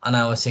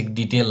अनावश्यक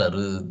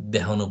डिटेलहरू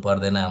देखाउनु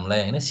पर्दैन हामीलाई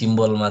हैन।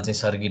 सिम्बलमा चाहिँ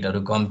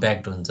सर्किटहरू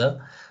कम्प्याक्ट हुन्छ।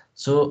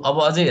 सो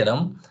अब अझै हेरौँ।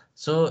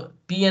 सो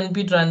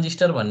पिएनपी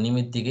ट्रान्जिस्टर भन्ने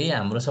बित्तिकै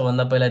हाम्रो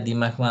सबभन्दा पहिला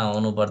दिमागमा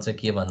आउनुपर्छ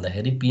के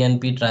भन्दाखेरि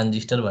पिएनपी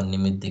ट्रान्जिस्टर भन्ने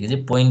बित्तिकै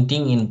चाहिँ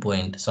पोइन्टिङ इन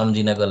पोइन्ट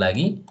सम्झिनको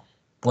लागि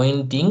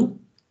पोइन्टिङ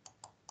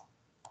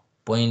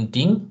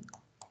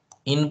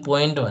इन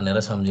पोइन्ट भनेर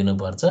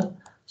सम्झिनुपर्छ।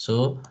 सो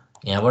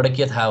यहाँबाट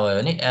के थाहा भयो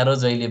भने एरो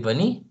जहिले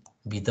पनि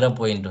भित्र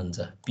पोइन्ट हुन्छ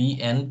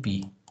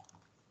पिएनपी।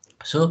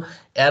 सो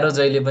एरो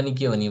जहिले पनि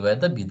के हुने भयो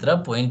त भित्र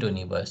पोइन्ट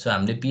हुने भयो। सो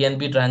हामीले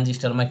पिएनपी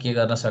ट्रान्जिस्टरमा के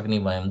गर्न सक्ने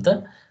भयौँ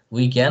त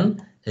we can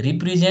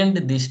represent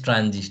this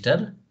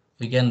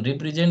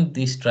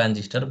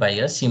transistor by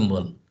a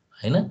symbol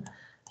हैन।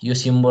 यो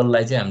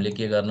सिम्बललाई चाहिँ हामीले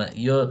के गर्न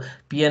यो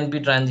पिएनपी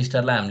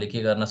ट्रान्जिस्टरलाई हामीले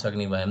के गर्न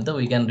सक्ने भयौँ त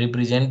we can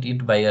represent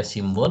it by a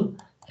symbol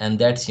and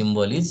that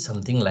symbol is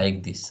something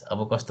like this.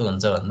 अब कस्तो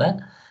हुन्छ भन्दा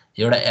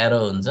एउटा एरो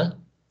हुन्छ,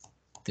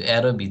 त्यो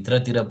एरो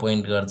भित्रतिर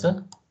पोइन्ट गर्छ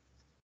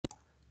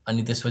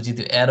अनि त्यसपछि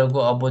त्यो एरोको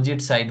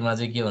अपोजिट साइडमा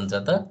चाहिँ के हुन्छ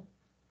त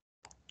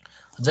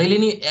जहिले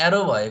नि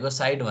एरो भएको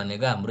साइड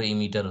भनेको हाम्रो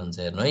इमिटर हुन्छ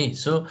हेर्नु है।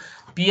 सो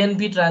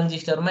पिएनपी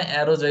ट्रान्जिस्टरमा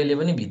एरो जहिले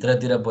पनि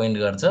भित्रतिर पोइन्ट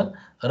गर्छ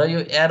र यो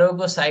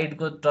एरोको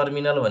साइडको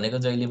टर्मिनल भनेको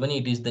जहिले पनि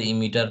it is the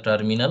emitter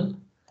terminal.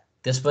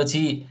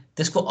 त्यसपछि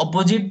त्यसको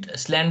अपोजिट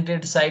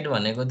स्ल्यान्टेड साइड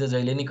भनेको त्यो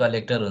जहिले नि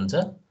कलेक्टर हुन्छ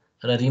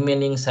र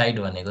रिमेनिङ साइड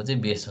भनेको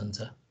चाहिँ बेस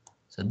हुन्छ।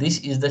 So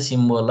this is the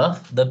symbol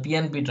of the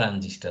PNP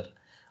transistor.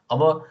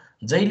 अब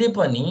जहिले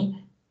पनि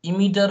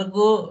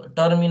इमिटरको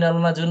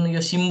टर्मिनलमा जुन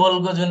यो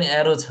सिम्बलको जुन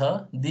एरो छ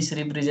this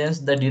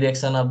represents the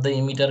direction of the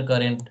emitter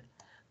current.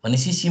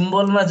 भनेपछि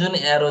सिम्बलमा जुन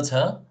एरो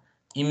छ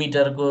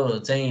इमिटरको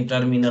चाहिँ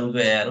टर्मिनलको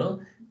एरो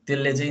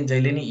त्यसले चाहिँ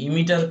जहिले नि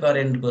इमिटर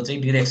करेन्टको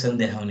चाहिँ डिरेक्सन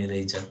देखाउने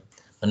रहेछ।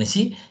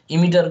 भनेपछि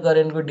इमिटर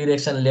करेन्टको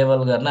डिरेक्सन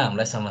लेभल गर्न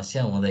हामीलाई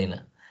समस्या हुँदैन।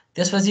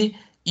 त्यसपछि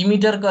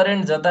इमिटर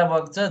करेन्ट जता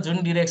बग्छ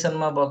जुन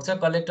डिरेक्सनमा बग्छ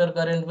कलेक्टर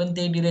करेन्ट पनि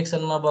त्यही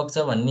डिरेक्सनमा बग्छ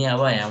भन्ने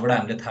अब यहाँबाट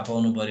हामीले थाहा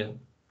पाउनु पर्यो।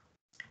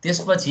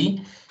 त्यसपछि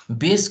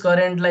बेस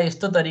करेन्टलाई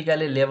यस्तो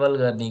तरिकाले लेबल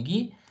गर्ने कि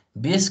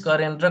बेस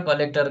करेन्ट र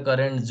कलेक्टर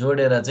करेन्ट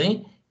जोडेर चाहिँ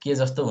के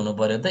जस्तो हुनु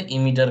पर्यो त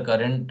इमिटर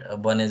करेन्ट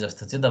बने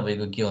जस्तो चाहिँ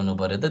तपाईको के हुनु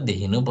पर्यो त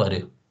देखिनु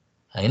पर्यो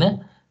हैन।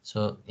 सो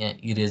यहाँ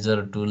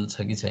इरेजर टुल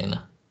छ कि छैन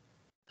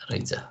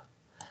रहेछ।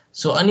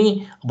 सो अनि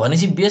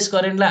भनेपछि बेस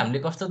करेन्टलाई हामीले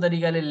कस्तो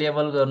तरिकाले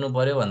लेबल गर्नु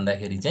पर्यो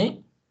भन्दाखेरि चाहिँ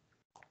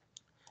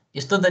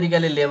यस्तो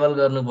तरिकाले लेबल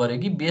गर्नु पर्यो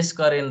कि बेस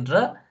करेन्ट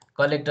र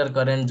कलेक्टर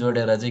करेन्ट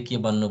जोडेर चाहिँ के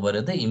बन्नु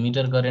पर्यो त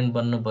इमिटर करेन्ट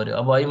बन्नु पर्यो।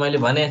 अब अहिले मैले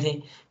भनेको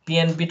थिएँ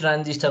पिएनपी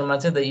ट्रान्जिस्टरमा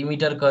चाहिँ the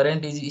emitter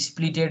current is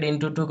splitted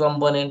into two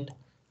component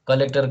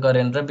collector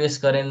current र बेस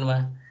करेन्टमा।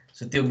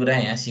 सो त्यो कुरा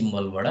यहाँ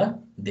सिम्बलबाट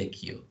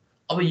देखियो।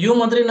 अब यो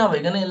मात्रै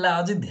नभइकन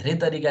यसलाई अझै धेरै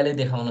तरिकाले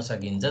देखाउन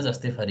सकिन्छ।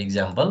 जस्तै फर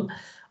इक्जाम्पल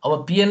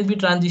अब पिएनपी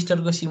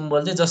ट्रान्जिस्टरको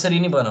सिम्बल चाहिँ जसरी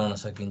नि बनाउन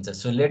सकिन्छ।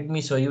 So let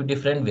me so you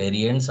different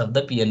variants of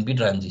the PNP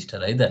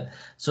transistor है त।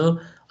 सो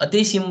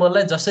त्यही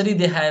सिम्बललाई जसरी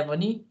देखाए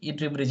पनि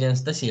it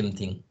represents the same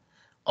thing.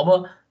 अब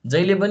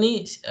जहिले पनि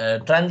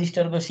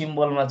ट्रान्जिस्टरको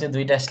सिम्बलमा चाहिँ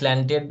दुईटा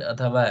स्ल्यान्टेड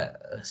अथवा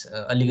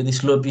अलिकति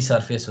स्लोपी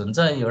सर्फेस हुन्छ,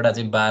 एउटा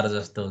चाहिँ बार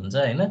जस्तो हुन्छ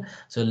हैन।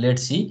 सो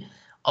लेट्स सी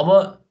अब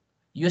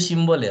यो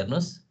सिम्बल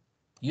हेर्नुस्,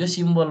 यो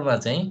सिम्बलमा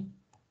चाहिँ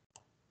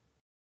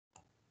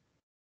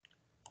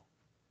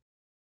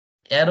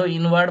एरो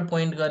इनवर्ड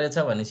पोइन्ट गरेछ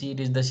भनेपछि it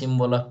is the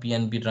symbol of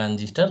PNP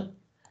transistor.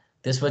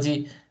 त्यसपछि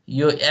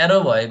यो एरो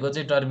भएको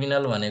चाहिँ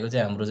टर्मिनल भनेको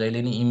चाहिँ हाम्रो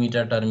जहिले नि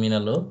इमिटर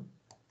टर्मिनल हो।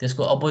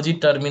 त्यसको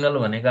अपोजिट टर्मिनल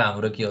भनेको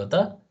हाम्रो के हो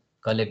त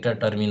कलेक्टर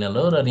टर्मिनल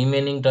हो र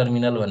रिमेनिङ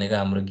टर्मिनल भनेको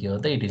हाम्रो के हो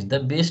त it is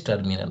the base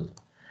terminal.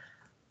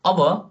 अब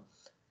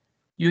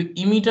यो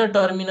इमिटर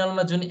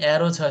टर्मिनलमा जुन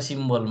एरो छ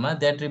सिम्बलमा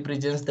that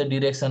represents the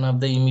direction of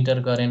the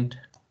emitter current.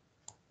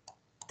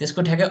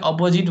 त्यसको ठ्याक्कै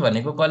अपोजिट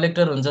भनेको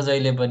कलेक्टर हुन्छ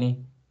जहिले पनि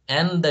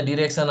and the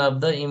direction of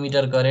the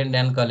emitter current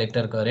and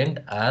collector current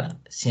are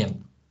same.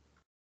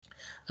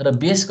 र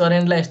बेस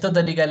करेन्टलाई यस्तो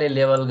तरिकाले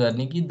लेबल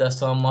गर्ने कि the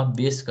some of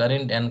base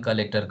current and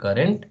collector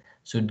current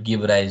should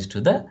give rise to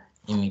the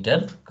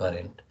emitter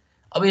current.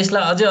 अब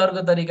यसलाई अझै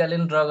अर्को तरिकाले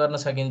पनि ड्र गर्न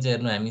सकिन्छ।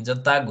 हेर्नु हामी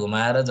जता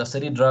घुमाएर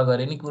जसरी ड्र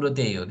गरे नि कुरो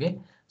त्यही हो के।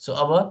 सो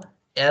अब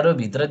एरो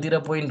भित्रतिर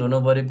पोइन्ट हुनु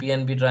पर्यो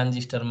पिएनपी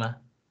ट्रान्जिस्टरमा।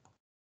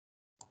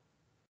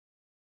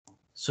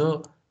 सो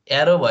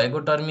एरो भएको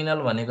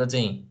टर्मिनल भनेको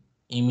चाहिँ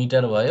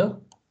इमिटर भयो,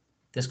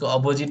 त्यसको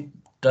अपोजिट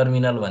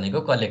टर्मिनल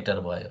भनेको कलेक्टर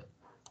भयो।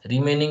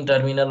 रिमेनिङ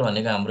टर्मिनल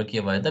भनेको हाम्रो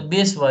के भयो त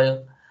बेस भयो।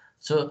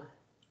 सो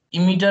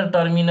इमिटर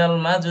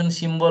टर्मिनलमा जुन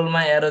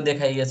सिम्बलमा एरो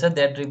देखाइएको छ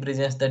that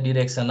represents the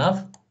direction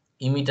of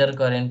emitter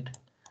current,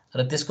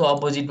 र त्यसको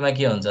अपोजिटमा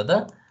के हुन्छ त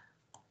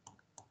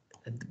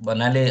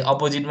भन्नाले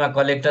अपोजिटमा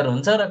कलेक्टर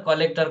हुन्छ र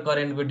कलेक्टर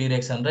करेन्टको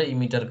डिरेक्सन र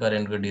इमिटर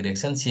करेन्टको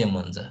डिरेक्सन सेम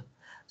हुन्छ।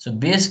 सो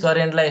बेस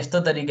करेन्टलाई यस्तो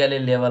तरिकाले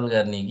लेबल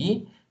गर्ने कि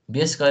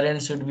base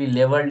current should be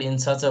labelled in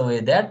such a way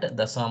that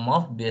the some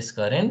of base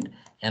current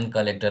and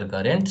collector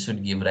current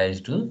should give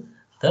rise to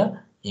the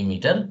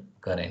emitter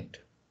current.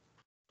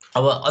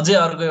 अब अझै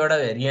अर्को एउटा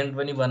भेरिएन्ट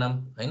पनि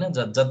बनाऊँ हैन,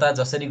 जता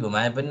जसरी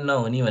घुमाए पनि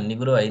नहुने भन्ने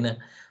कुरो होइन।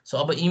 सो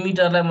अब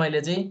इमिटरलाई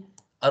मैले चाहिँ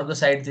अर्को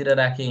साइडतिर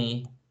राखेँ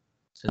यहीँ।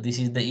 So this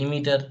is the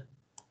emitter,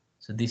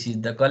 so this is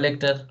the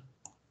collector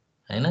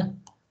हैन।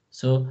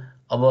 सो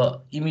अब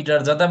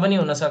इमिटर जता पनि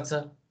हुन सक्छ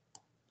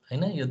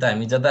हैन, यो त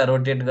हामी जता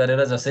रोटेट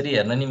गरेर जसरी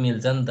हेर्न नि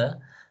मिल्छ नि त।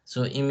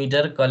 सो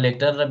इमिटर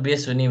कलेक्टर र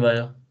बेस हुने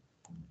भयो।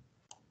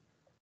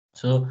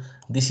 So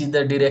this is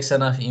the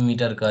direction of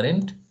emitter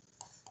current.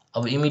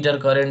 अब इमिटर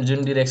करेन्ट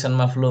जुन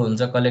डिरेक्सनमा फ्लो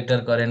हुन्छ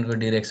कलेक्टर करेन्टको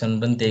डिरेक्सन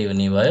पनि त्यही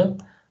हुने भयो,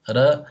 र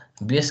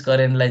बेस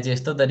करेन्टलाई चाहिँ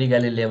यस्तो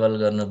तरिकाले लेबल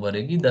गर्नु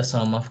पर्यो कि the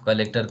some of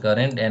collector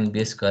current and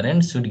base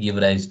current should give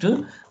rise to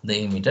the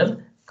emitter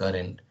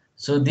current.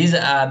 So these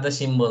are the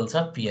symbols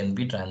of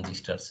PNP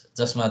ट्रान्जिस्टर्स,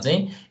 जसमा चाहिँ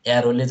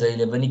एरोले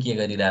जहिले पनि के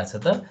गरिरहेछ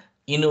त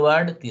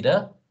इनवर्डतिर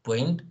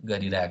पोइन्ट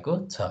गरिरहेको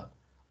छ।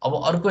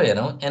 अब अर्को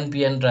हेरौँ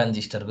NPN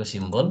ट्रान्जिस्टरको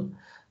symbol.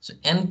 So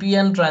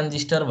NPN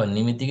transistor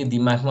भन्ने बित्तिकै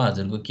दिमागमा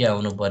हजुरको के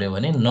आउनु पर्यो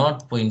भने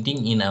नट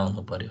पोइन्टिङ इन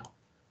आउनु पर्यो।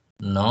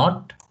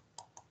 नट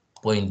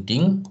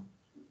पोइन्टिङ,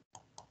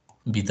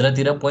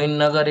 भित्रतिर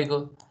पोइन्ट नगरेको।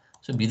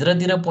 सो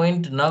भित्रतिर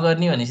पोइन्ट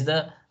नगर्ने भनेपछि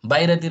त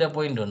बाहिरतिर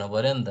पोइन्ट हुनु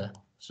पर्यो नि त।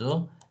 So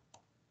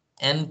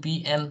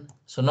NPN,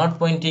 so not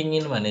pointing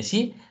in भनेपछि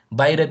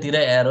बाहिरतिर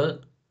एरो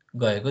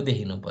गएको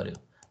देखिनु पर्यो।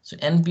 सो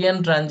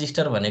एनपिएन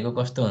ट्रान्जिस्टर भनेको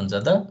कस्तो हुन्छ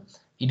त,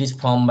 it is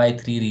form by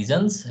 3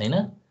 reasons हैन।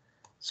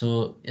 सो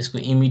यसको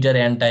इमिटर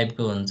एन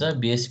टाइपको हुन्छ,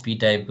 बेस पी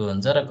टाइपको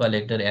हुन्छ र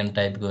कलेक्टर एन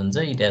टाइपको हुन्छ।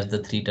 It has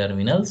the 3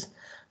 terminals.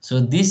 So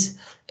this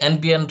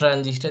NPN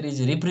transistor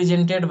is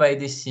represented by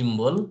this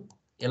symbol.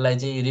 यसलाई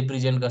चाहिँ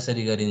रिप्रेजेन्ट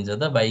कसरी गरिन्छ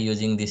त by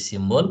using this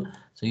symbol.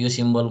 So यो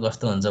सिम्बल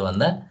कस्तो हुन्छ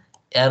भन्दा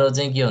एरो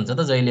चाहिँ के हुन्छ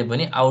त जहिले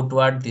पनि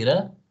आउटवर्डतिर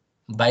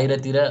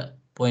बाहिरतिर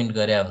पोइन्ट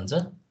गरे हुन्छ।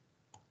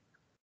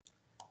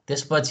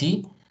 त्यसपछि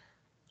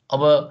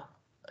अब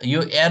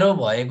यो एरो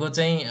भएको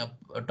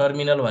चाहिँ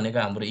टर्मिनल भनेको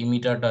हाम्रो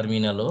इमिटर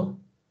टर्मिनल हो,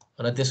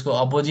 र त्यसको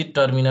अपोजिट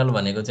टर्मिनल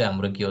भनेको चाहिँ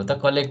हाम्रो के हो त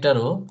कलेक्टर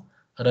हो,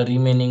 र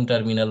रिमेनिङ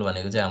टर्मिनल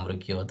भनेको चाहिँ हाम्रो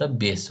के हो त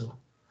बेस हो।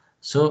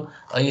 सो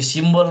यो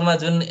सिम्बलमा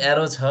जुन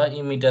एरो छ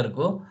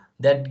इमिटरको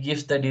that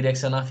gives the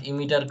direction of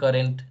emitter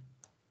current,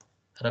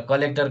 र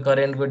कलेक्टर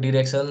करेन्टको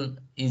direction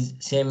is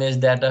same as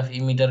that of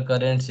emitter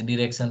currents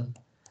direction.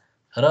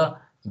 र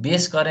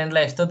बेस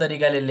करेन्टलाई यस्तो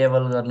तरिकाले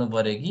लेबल गर्नु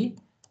पर्यो कि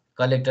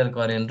कलेक्टर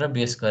करेन्ट र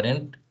बेस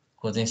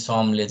करेन्टको चाहिँ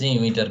समले चाहिँ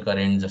इमिटर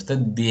करेन्ट जस्तो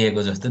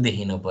दिएको जस्तो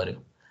देखिनु पर्यो।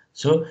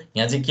 सो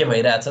यहाँ चाहिँ के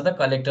भइरहेछ त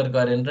कलेक्टर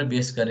करेन्ट र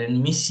बेस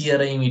करेन्ट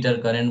मिसिएर इमिटर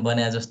करेन्ट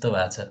बने जस्तो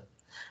भएको छ।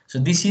 So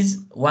this is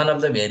one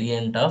of the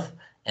variant of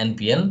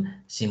NPN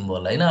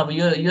symbol हैन। अब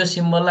यो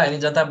सिम्बललाई हामी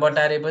जता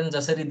बटारे पनि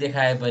जसरी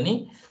देखाए पनि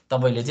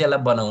तपाईले चाहिँ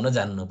यसलाई बनाउन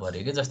जान्नु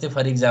पर्यो कि। जस्तै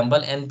फर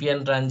इक्जाम्पल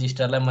एनपिएन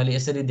ट्रान्जिस्टरलाई मैले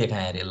यसरी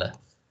देखाएँ अरे ल।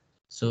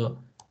 सो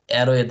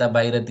एरो यता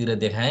बाहिरतिर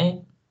देखाएँ।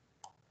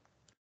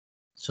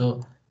 सो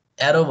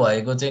एरो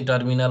भएको चाहिँ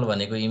टर्मिनल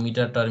भनेको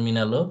इमिटर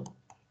टर्मिनल हो,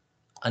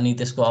 अनि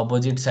त्यसको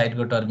अपोजिट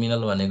साइडको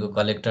टर्मिनल भनेको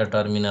कलेक्टर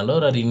टर्मिनल हो,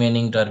 र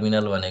रिमेनिङ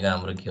टर्मिनल भनेको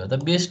हाम्रो के हो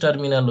त बेस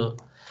टर्मिनल हो।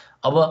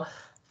 अब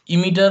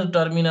इमिटर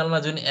टर्मिनलमा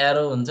जुन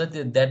एरो हुन्छ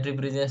त्यो that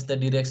represents the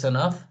direction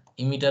of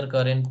emitter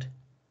current,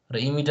 र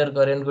इमिटर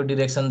करेन्टको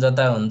डिरेक्सन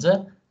जता हुन्छ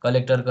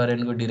कलेक्टर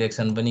करेन्टको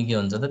डिरेक्सन पनि के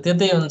हुन्छ त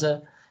त्यतै हुन्छ।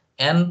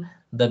 एन्ड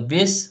द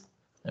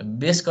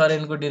बेस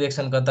करेन्टको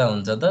डिरेक्सन कता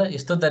हुन्छ त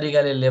यस्तो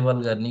तरिकाले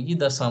लेबल गर्ने कि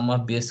the some of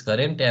base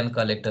current and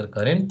collector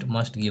current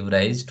must give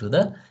rise to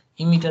the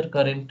emitter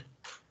current.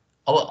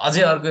 अब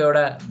अझै अर्को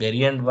एउटा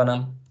भेरिएन्ट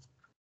बनाऊँ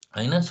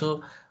हैन। सो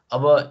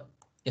अब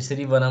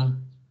यसरी बनाऊँ,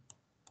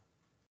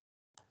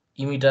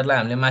 इमिटरलाई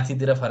हामीले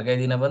माथितिर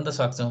फर्काइदिन पनि त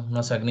सक्छौँ,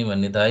 नसक्ने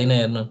भन्ने त होइन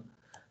हेर्नु।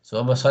 सो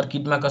अब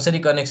सर्किटमा कसरी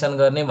कनेक्सन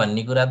गर्ने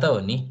भन्ने कुरा त हो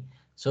नि।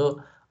 सो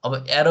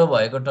अब एरो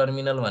भएको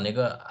टर्मिनल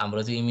भनेको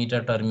हाम्रो चाहिँ इमिटर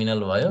टर्मिनल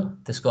भयो,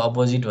 त्यसको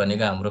अपोजिट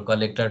भनेको हाम्रो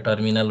कलेक्टर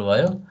टर्मिनल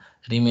भयो,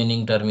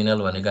 रिमेनिङ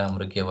टर्मिनल भनेको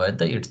हाम्रो के भयो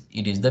त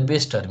it is the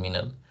base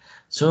terminal.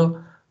 So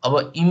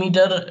अब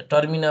इमिटर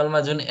टर्मिनलमा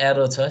जुन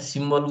एरो छ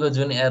सिम्बलको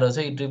जुन एरो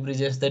छ it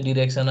represents the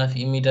direction of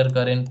emitter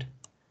current.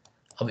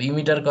 अब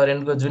इमिटर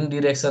करेन्टको जुन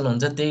डिरेक्सन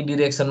हुन्छ त्यही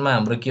डिरेक्सनमा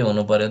हाम्रो के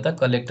हुनु पर्यो त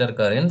कलेक्टर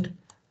करेन्ट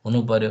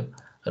हुनु पर्यो,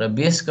 र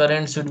base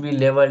current should be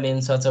labelled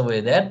in such a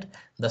way that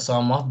the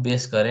some of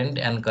base current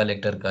and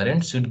collector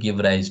current should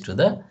give rise to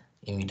the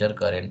emitter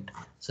current.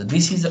 So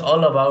this is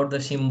all about the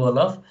symbol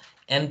of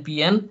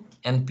NPN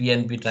and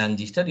PNP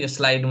transistor. यो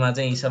स्लाइडमा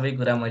चाहिँ यी सबै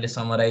कुरा मैले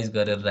summarise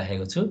गरेर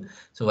राखेको छु।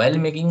 So while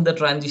making the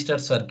transistor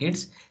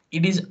circuits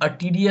it is a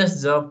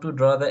tedious job to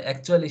draw the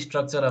actual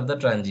structure of the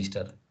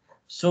transistor.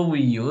 So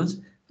we use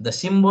the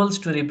symbols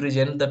to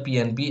represent the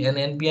PNP and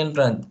NPN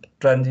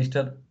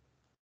transistor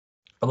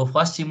अब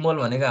first symbol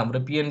भनेको हाम्रो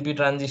PNP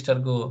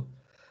ट्रान्जिस्टरको हो,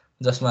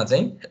 जसमा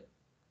चाहिँ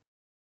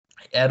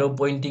arrow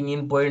pointing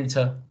in point छ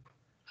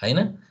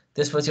हैन।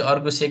 त्यसपछि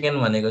अर्को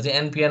सेकेन्ड भनेको चाहिँ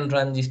एनपिएन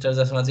ट्रान्जिस्टर,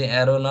 जसमा चाहिँ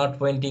एरो नट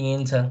पोइन्टिङ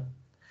इन छ।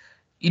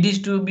 It is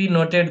to be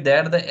noted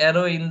that the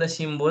arrow in the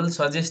symbol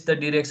suggests the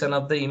direction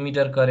of the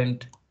emitter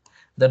current.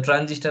 The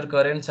transistor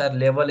currents are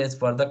labeled as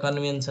per the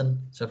convention.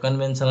 So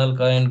conventional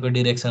current को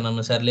direction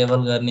अनुसार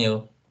label गर्ने हो।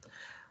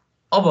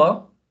 अब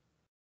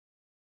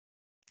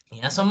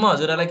यहाँसम्म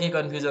हजुरलाई के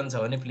confusion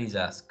छ भने प्लिज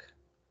आस्क।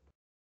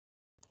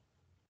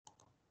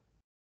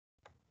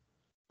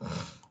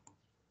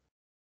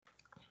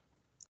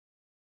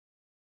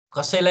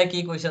 कसैलाई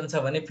के क्वेशन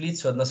छ भने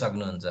प्लिज सोध्न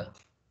सक्नुहुन्छ।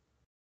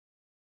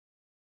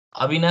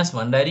 अविनाश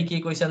भण्डारी के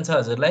क्वेशन छ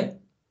हजुरलाई?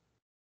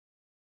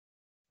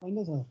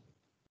 हैन सर।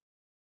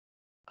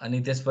 अनि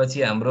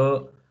त्यसपछि हाम्रो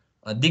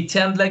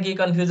दीक्षान्तलाई के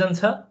कन्फ्युजन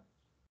छ?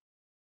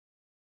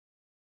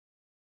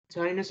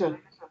 छैन सर।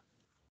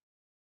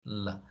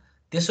 ल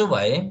त्यसो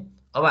भए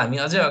अब हामी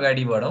अझै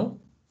अगाडि बढौं।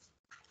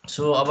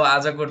 सो अब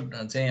आजको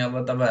चाहिँ अब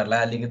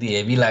तपाईहरुलाई अलिकति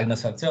हेभी लाग्न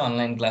सक्छ।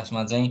 अनलाइन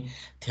क्लासमा चाहिँ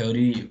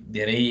थ्योरी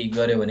धेरै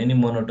गर्यो भने नि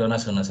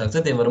मोनोटोनस हुन सक्छ।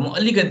 त्यही भएर म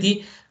अलिकति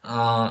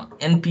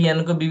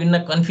एनपीएन को विभिन्न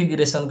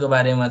कन्फिगरेसनको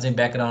बारेमा चाहिँ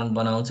ब्याकग्राउन्ड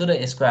बनाउँछु र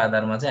यसको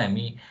आधारमा चाहिँ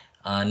हामी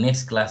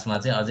नेक्स्ट क्लासमा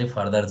चाहिँ अझै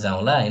फर्दर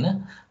जाउँला हैन।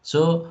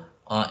 सो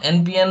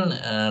एनपीएन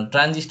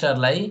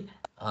ट्रान्जिस्टरलाई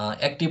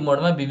एक्टिभ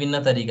मोडमा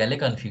विभिन्न तरिकाले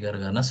कन्फिगर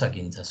गर्न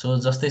सकिन्छ। सो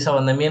जस्तै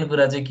सबभन्दा मेन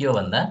कुरा चाहिँ के हो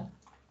भन्दा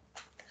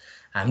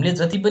हामीले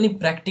जति पनि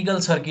प्र्याक्टिकल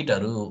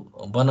सर्किटहरु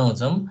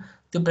बनाउँछौं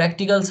त्यो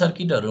प्र्याक्टिकल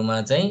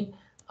सर्किटहरुमा चाहिँ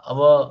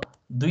अब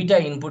दुईटा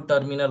इनपुट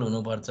टर्मिनल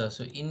हुनुपर्छ।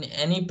 So in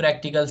any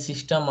practical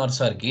system or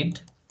circuit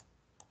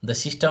the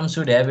system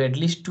should have at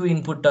least two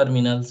input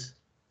terminals.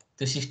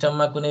 त्यो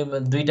सिस्टममा कुनै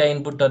दुईटा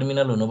इनपुट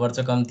टर्मिनल हुनुपर्छ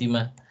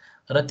कम्तीमा,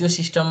 र त्यो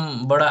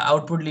सिस्टमबाट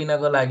आउटपुट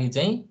लिनको लागि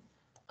चाहिँ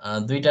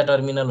दुईटा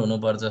टर्मिनल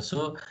हुनुपर्छ।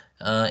 So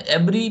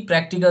every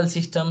practical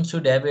system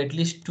should have at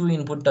least two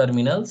input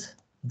terminals.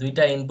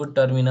 दुईटा इनपुट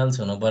टर्मिनल्स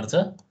हुनुपर्छ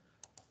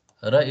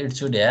र it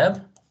should have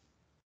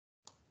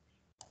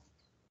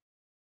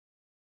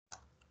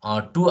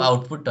two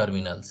output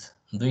terminals.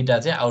 दुईटा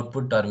चाहिँ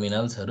आउटपुट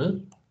टर्मिनल्सहरु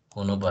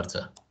हुनुपर्छ।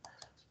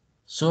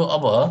 सो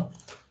अब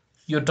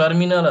यो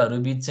टर्मिनलहरु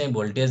बीच चाहिँ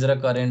भोल्टेज र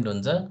करेन्ट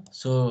हुन्छ।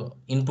 सो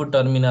इनपुट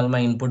टर्मिनलमा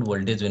इनपुट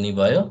भोल्टेज हुने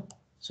भयो।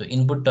 सो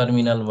इनपुट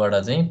टर्मिनलबाट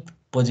चाहिँ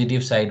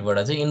पोजिटिभ साइडबाट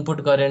चाहिँ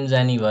इनपुट करेन्ट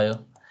जाने भयो।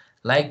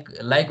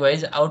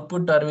 लाइकवाइज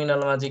आउटपुट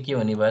टर्मिनलमा चाहिँ के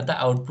हुने भयो त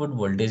आउटपुट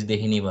भोल्टेज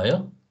देखिने भयो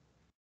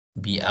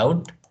भी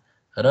आउट,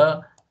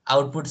 र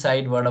आउटपुट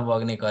साइडबाट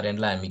बग्ने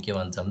करेन्टलाई हामी के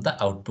भन्छौं त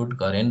आउटपुट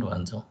करेन्ट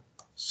भन्छौं।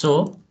 सो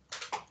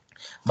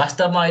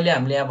वास्तवमा अहिले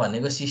हामीले यहाँ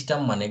भनेको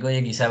सिस्टम भनेको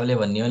एक हिसाबले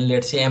भन्ने हो भने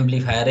लेट्स से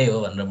एम्प्लिफायरै हो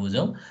भनेर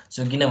बुझौं।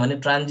 सो किनभने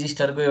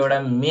ट्रान्जिस्टरको एउटा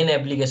मेन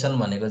एप्लिकेसन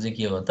भनेको चाहिँ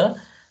के हो त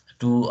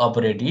to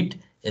अपरेट it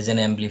as an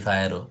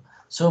amplifier हो।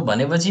 सो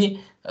भनेपछि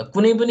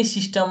कुनै पनि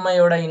सिस्टममा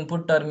एउटा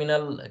इनपुट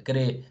टर्मिनल के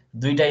रे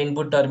दुईटा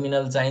इनपुट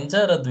टर्मिनल चाहिन्छ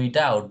र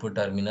दुईटा आउटपुट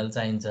टर्मिनल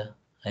चाहिन्छ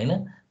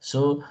हैन।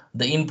 So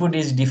the input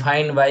is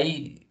defined by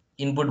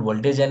input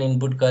voltage and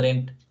input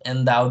current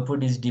and the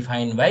output is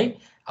defined by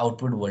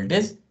output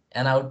voltage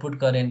and output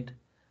current.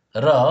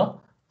 र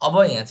अब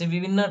यहाँ चाहिँ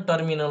विभिन्न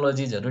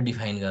टर्मिनोलोजिजहरु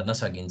डिफाइन गर्न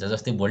सकिन्छ।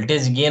 जस्तै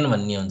भोल्टेज गेन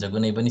भन्ने हुन्छ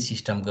कुनै पनि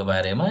सिस्टमको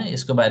बारेमा।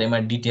 यसको बारेमा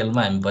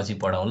डिटेलमा हामी पछि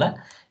पढाउँला।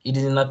 It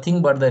is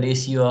nothing but the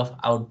ratio of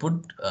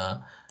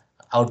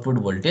output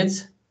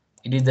voltage.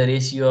 It is the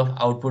ratio of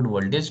output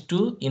voltage to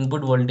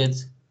input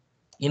voltage.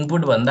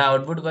 Input भन्दा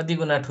आउटपुट कति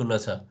गुना ठूलो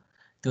छ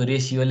त्यो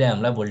रेशियोले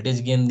हामीलाई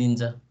भोल्टेज गेन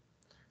दिन्छ।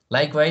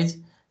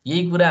 लाइकवाइज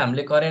यही कुरा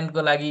हामीले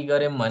करेन्टको लागि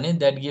गर्यौं भने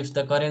that gives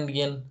the current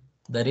gain.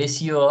 The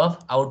ratio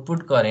of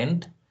output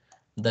current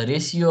the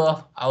ratio of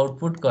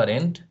output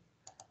current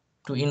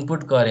to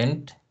input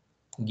current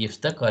gives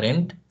the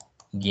current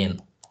gain.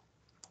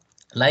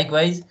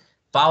 Likewise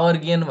power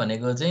gain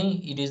भनेको चाहिँ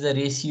it is the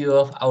ratio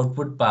of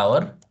output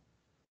power.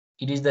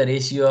 It is the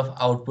ratio of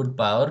output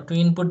power to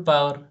input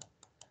power.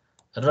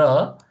 र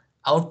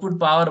output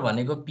power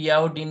भनेको P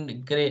out in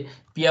के रे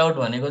P out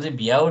भनेको चाहिँ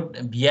भी out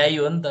भिआई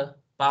हो नि त।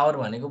 पावर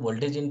भनेको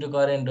भोल्टेज इन्टु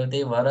करेन्ट हो।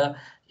 त्यही भएर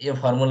यो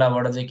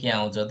फर्मुलाबाट चाहिँ के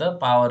आउँछ त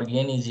power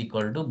gain is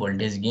equal to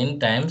voltage gain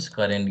times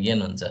current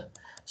gain हुन्छ।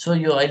 सो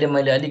यो अहिले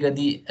मैले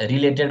अलिकति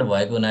रिलेटेड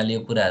भएको हुनाले यो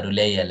कुराहरु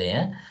ल्याइहाले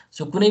यहाँ।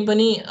 सो कुनै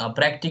पनि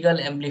प्र्याक्टिकल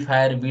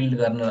एम्प्लिफायर बिल्ड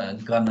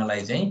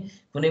गर्नलाई चाहिँ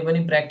कुनै पनि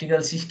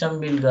प्र्याक्टिकल सिस्टम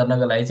बिल्ड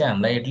गर्नको लागि चाहिँ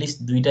हामीलाई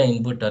एटलिस्ट दुईटा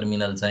इनपुट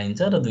टर्मिनल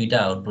चाहिन्छ र दुईटा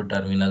आउटपुट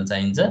टर्मिनल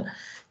चाहिन्छ।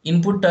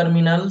 इनपुट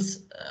टर्मिनल्स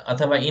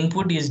अथवा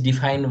input is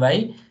defined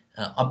by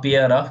a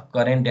pair of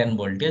current and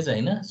voltage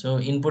हैन। सो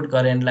इनपुट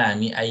करेन्टलाई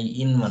हामी आई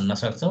इन भन्न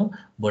सक्छौं,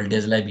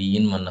 भोल्टेजलाई भी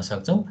इन भन्न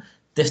सक्छौं।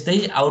 त्यस्तै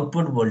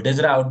आउटपुट भोल्टेज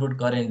र आउटपुट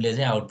करेन्टले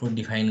चाहिँ आउटपुट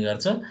डिफाइन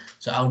गर्छ।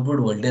 सो आउटपुट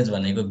भोल्टेज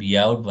भनेको भी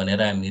आउट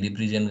भनेर हामी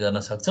रिप्रेजेन्ट गर्न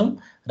सक्छौं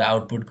र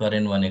आउटपुट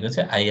करेन्ट भनेको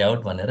चाहिँ आई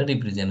आउट भनेर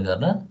रिप्रेजेन्ट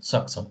गर्न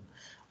सक्छौं।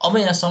 अब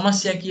यहाँ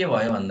समस्या के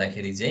भयो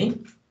भन्दाखेरि चाहिँ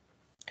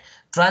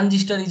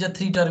transistor is a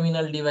 3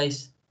 terminal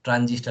device.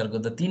 ट्रान्जिस्टरको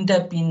त तीनटा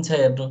पिन छ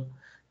हेर्नु।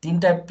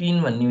 तीनटा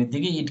पिन भन्ने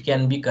बित्तिकै it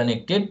can be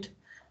connected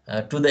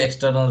to the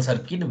external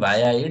circuit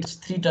via it's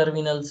 3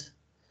 terminals.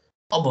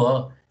 अब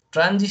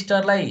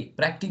ट्रान्जिस्टरलाई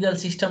प्र्याक्टिकल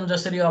सिस्टम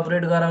जसरी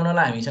अपरेट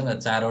गराउनलाई हामीसँग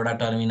 4 वटा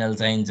टर्मिनल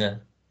चाहिन्छ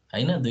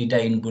हैन, 2टा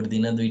इनपुट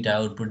दिन 2टा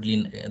आउटपुट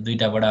लिन,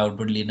 2टाबाट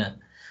आउटपुट लिन।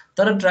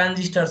 तर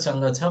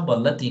ट्रान्जिस्टरसँग छ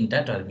बल्ल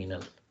 3टा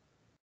टर्मिनल।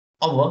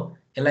 अब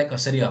यसलाई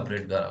कसरी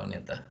अपरेट गराउने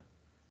त?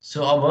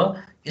 सो अब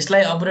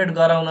यसलाई अपरेट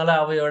गराउनलाई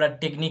अब एउटा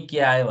टेक्निक के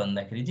आयो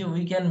भन्दाखेरि चाहिँ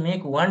we can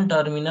make one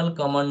terminal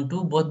common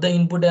to both the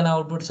input and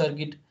output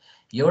circuit.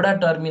 एउटा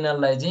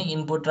टर्मिनललाई चाहिँ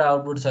इनपुट र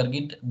आउटपुट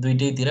सर्किट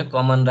दुईटैतिर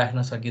कमन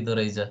राख्न सकिदो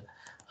रहेछ।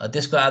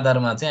 त्यसको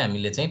आधारमा चाहिँ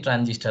हामीले चाहिँ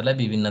ट्रान्जिस्टरलाई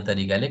विभिन्न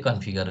तरिकाले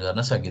कन्फिगर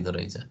गर्न सकिदो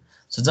रहेछ।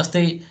 सो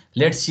जस्तै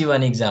let's see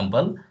one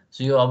example.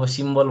 So यो अब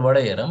सिम्बलबाट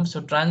हेरौँ। सो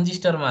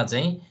ट्रान्जिस्टरमा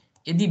चाहिँ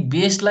यदि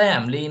बेसलाई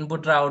हामीले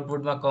इनपुट र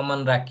आउटपुटमा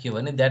कमन राखियो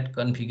भने that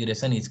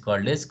configuration is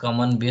called as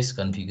common base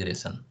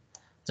configuration.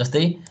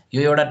 जस्तै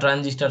यो एउटा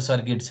ट्रान्जिस्टर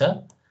सर्किट छ।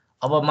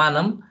 अब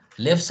मानौँ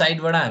लेफ्ट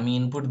साइडबाट हामी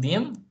इनपुट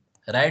दियौँ,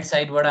 राइट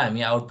साइडबाट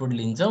हामी आउटपुट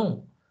लिन्छौँ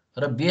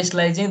र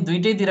बेसलाई चाहिँ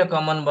दुईटैतिर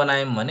कमन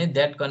बनायौँ भने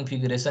that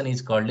configuration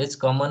is called as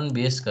common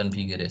base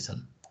configuration.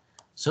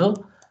 So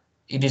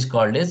it is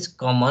called as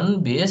common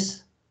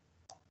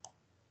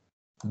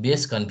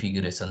base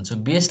configuration. So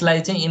बेसलाई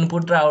चाहिँ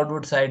इनपुट र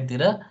आउटपुट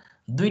साइडतिर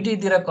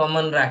दुईटैतिर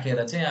कमन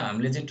राखेर चाहिँ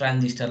हामीले चाहिँ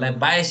ट्रान्जिस्टरलाई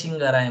बायसिङ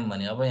गरायौँ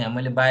भने, अब यहाँ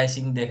मैले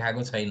बायसिङ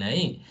देखाएको छैन है।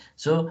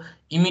 So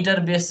emitter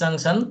base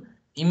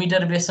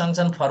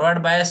junction forward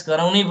bias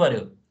गराउनै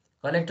पर्यो,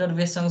 collector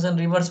base junction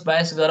reverse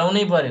bias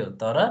गराउनै पर्यो।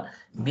 तर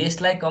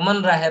बेसलाई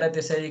कमन राखेर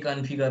त्यसरी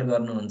कन्फिगर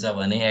गर्नुहुन्छ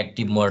भने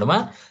एक्टिभ मोडमा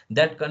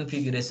that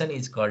configuration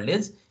is called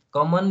as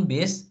common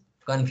base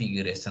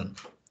configuration.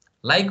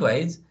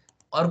 Likewise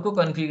अर्को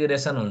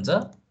कन्फिगरेसन हुन्छ,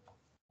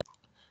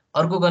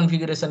 अर्को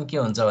कन्फिगरेसन के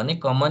हुन्छ भने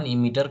कमन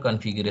इमिटर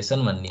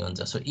कन्फिगरेसन भन्ने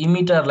हुन्छ। सो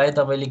इमिटरलाई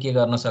तपाईले के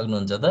गर्न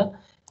सक्नुहुन्छ त?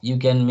 You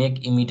can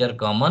make emitter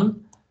common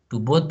to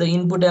both the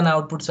input and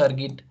output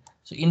circuit.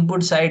 So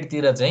input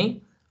साइडतिर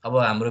चाहिँ अब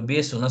हाम्रो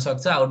बेस हुन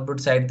सक्छ, आउटपुट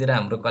साइडतिर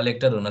हाम्रो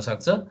कलेक्टर हुन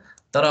सक्छ।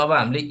 तर अब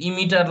हामीले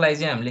इमिटरलाई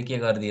चाहिँ हामीले के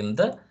गर्दियौँ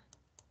त?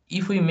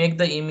 If we make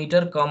the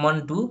emitter common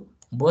to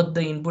both the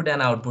input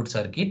and output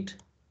circuit,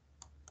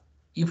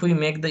 if we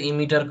make the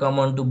emitter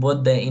common to both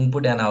the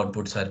input and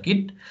output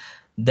circuit,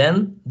 then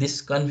this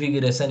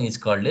configuration is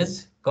called as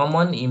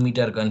common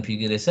emitter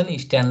configuration.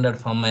 Standard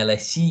form मा यसलाई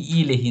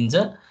CE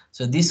लेखिन्छ।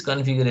 So this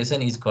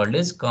configuration is called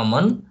as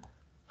common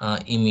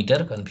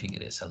emitter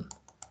configuration.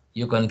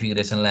 यो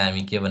कन्फिगरेसनलाई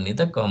हामी के भन्ने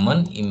त?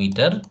 Common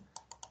emitter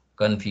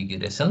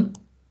configuration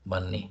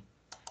भन्ने।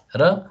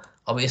 र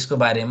अब यसको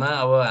बारेमा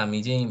अब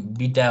हामी चाहिँ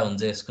बिटा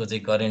हुन्छ यसको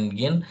चाहिँ करेन्ट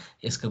गेन,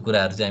 यसको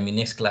कुराहरू चाहिँ हामी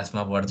नेक्स्ट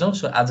क्लासमा पढ्छौँ।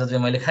 सो आज चाहिँ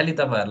मैले खालि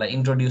तपाईहरुलाई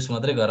इन्ट्रोड्युस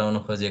मात्रै गराउन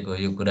खोजेको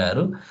यो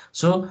कुराहरू।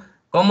 सो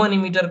कमन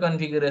इमिटर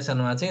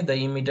कन्फिगरेसनमा चाहिँ the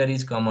emitter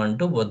is common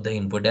to both the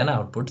input and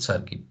output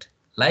circuit.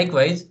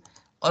 Likewise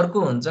अर्को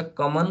हुन्छ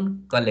common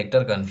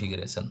collector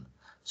configuration.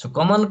 So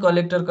common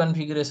collector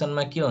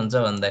कन्फिगरेसनमा के हुन्छ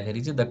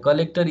भन्दाखेरि चाहिँ the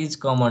collector is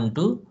common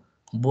to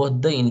both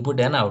the input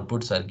and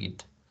output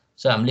circuit.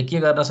 So हामीले के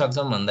गर्न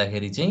सक्छौँ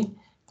भन्दाखेरि चाहिँ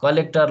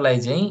कलेक्टरलाई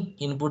चाहिँ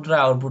इनपुट र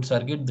आउटपुट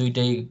सर्किट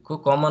दुईटैको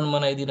कमन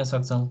बनाइदिन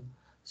सक्छौँ।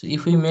 So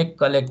if we make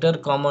collector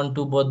common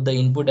to both the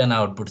input and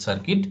output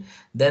circuit,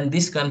 then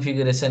this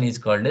configuration is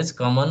called as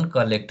common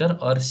collector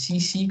or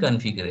CC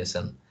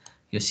configuration.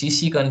 यो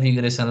CC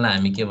configuration लाई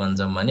हामी के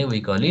भन्छौँ भने we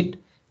call it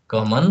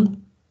common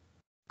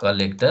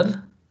collector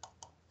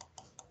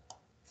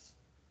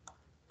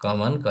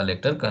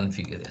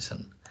configuration.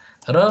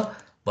 र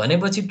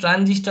भनेपछि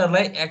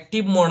ट्रान्जिस्टरलाई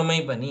active मोडमै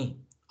पनि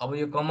अब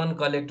यो common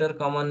collector,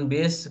 common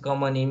base,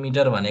 common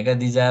emitter भनेका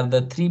these are the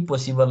 3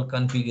 possible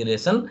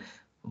configuration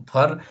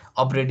for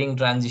operating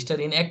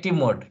transistor in active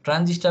mode.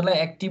 ट्रान्जिस्टरलाई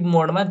active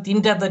मोडमा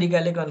 3टा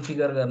तरिकाले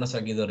कन्फिगर गर्न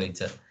सकिदो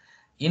रहेछ,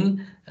 in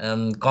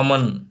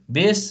common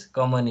base,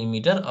 common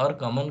emitter और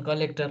कमन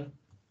कलेक्टर।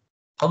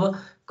 अब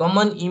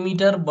कमन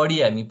इमिटर बढी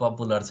हामी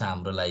पपुलर छ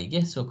हाम्रो लागि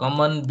के। So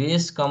common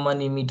base,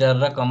 common emitter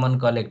र कमन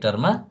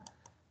कलेक्टरमा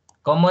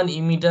कमन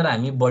इमिटर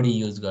हामी बढी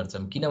युज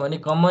गर्छौं, किनभने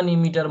कमन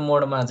इमिटर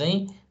मोडमा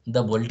चाहिँ the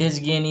voltage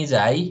gain is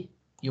high,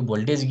 यो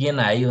भोल्टेज गेन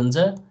हाई हुन्छ,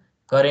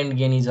 current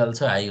gain is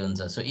also high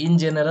हुन्छ। So in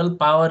general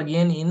power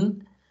gain हैन,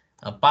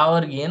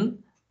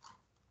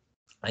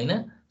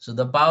 so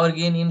the power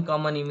gain in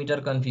common emitter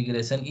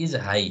configuration is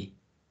high.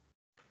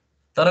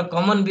 तर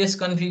common base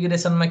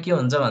कन्फिगरेसनमा के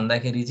हुन्छ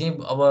भन्दाखेरि चाहिँ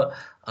अब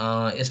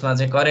यसमा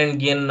चाहिँ करेन्ट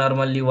गेन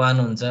नर्मल्ली 1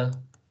 हुन्छ।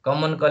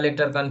 कमन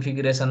कलेक्टर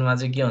कन्फिगरेसनमा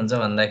चाहिँ के हुन्छ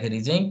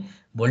भन्दाखेरि चाहिँ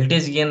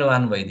भोल्टेज गेन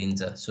 1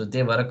 भइदिन्छ। सो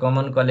त्यही भएर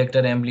कमन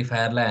कलेक्टर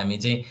एम्प्लिफायरलाई हामी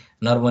चाहिँ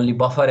नर्मल्ली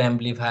बफर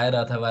एम्प्लिफायर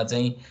अथवा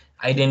चाहिँ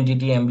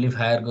आइडेन्टिटी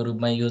एम्प्लिफायरको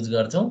रूपमा युज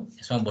गर्छौं।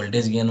 यसमा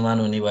भोल्टेज गेन 1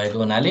 हुने भएको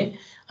हुनाले,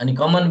 अनि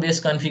कमन बेस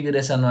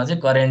कन्फिगरेसनमा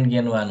चाहिँ करेन्ट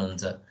गेन 1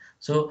 हुन्छ।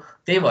 सो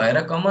त्यही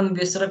भएर कमन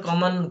बेस र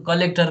कमन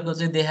कलेक्टरको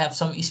चाहिँ they have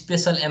some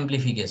special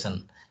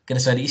amplification,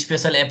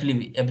 special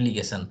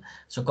application.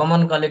 So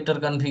common collector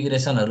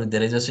कन्फिगरेसनहरू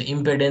धेरै जसो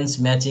इम्पेडेन्स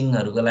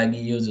म्याचिङहरूको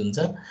लागि युज हुन्छ,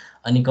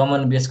 अनि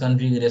कमन बेस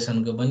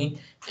कन्फिगरेसनको पनि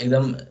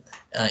एकदम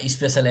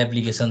स्पेशल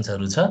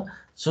एप्लिकेसन्सहरू छ।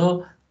 सो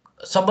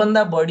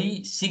सबभन्दा बढी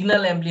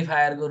सिग्नल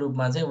एम्प्लिफायरको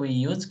रूपमा चाहिँ we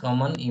use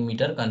common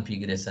emitter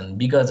configuration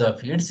because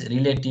of its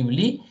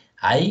relatively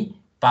high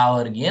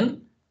power gain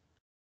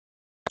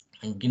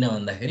किन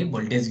भन्दाखेरि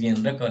भोल्टेज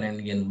गेन र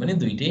करेन्ट गेन पनि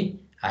दुइटै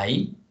हाई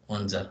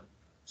हुन्छ।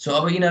 सो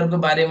अब यिनीहरूको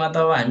बारेमा त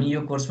अब हामी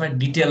यो कोर्समा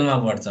डिटेलमा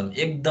पढ्छौँ,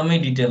 एकदमै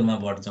डिटेलमा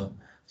पढ्छौँ।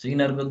 सो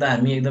यिनीहरूको त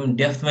हामी एकदम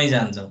डेप्थमै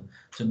जान्छौँ।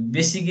 सो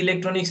बेसिक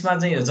इलेक्ट्रोनिक्समा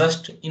चाहिँ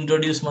जस्ट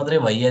इन्ट्रोड्युस मात्रै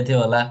भइएको थियो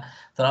होला,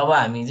 तर अब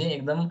हामी चाहिँ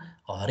एकदम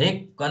हरेक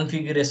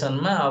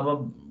कन्फिगरेसनमा अब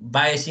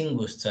बायसिङ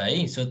घुस्छ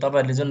है। सो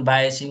तपाईँहरूले जुन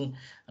बायसिङ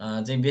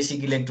चाहिँ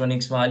बेसिक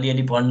इलेक्ट्रोनिक्समा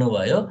अलिअलि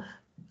पढ्नुभयो,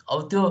 अब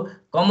त्यो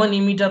कमन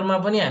इमिटरमा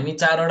पनि हामी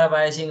 4वटा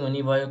बायसिङ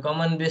हुने भयो,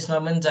 कमन बेसमा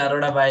पनि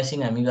 4वटा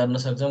बायसिङ हामी गर्न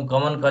सक्छौँ,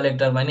 कमन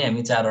कलेक्टरमा पनि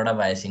हामी 4वटा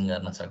बायसिङ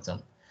गर्न सक्छौँ।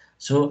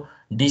 सो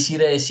डिसी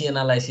र एसी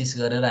एनालाइसिस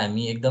गरेर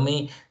हामी एकदमै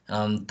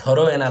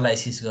थरो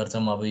एनालाइसिस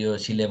गर्छौँ अब यो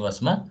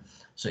सिलेबसमा।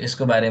 सो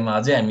यसको बारेमा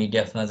अझै हामी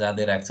डेफ्थमा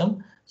जाँदै राख्छौँ।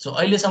 सो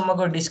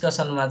अहिलेसम्मको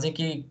डिस्कसनमा चाहिँ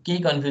केही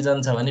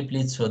कन्फ्युजन छ भने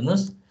प्लिज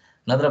सोध्नुहोस्,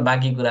 नत्र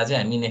बाँकी कुरा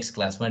चाहिँ हामी नेक्स्ट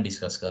क्लासमा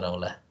डिस्कस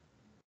गरौँला।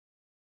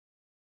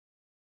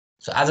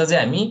 सो आज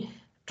चाहिँ हामी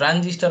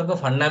ट्रान्जिस्टरको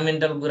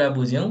फन्डामेन्टल कुरा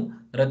बुझ्यौँ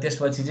र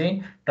त्यसपछि चाहिँ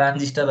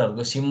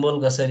ट्रान्जिस्टरहरूको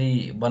सिम्बोल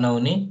कसरी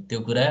बनाउने त्यो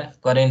कुरा,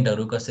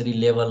 करेन्टहरू कसरी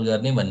लेबल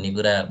गर्ने भन्ने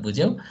कुरा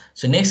बुझ्यौँ।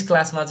 सो नेक्स्ट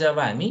क्लासमा चाहिँ अब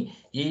हामी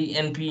यही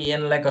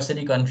एनपिएनलाई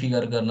कसरी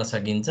कन्फिगर गर्न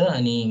सकिन्छ,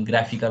 अनि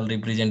graphical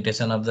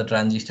representation of the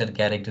transistor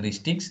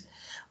characteristics,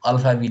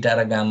 alpha बिटा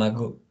र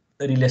गामाको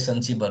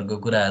रिलेसनसिपहरूको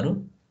कुराहरू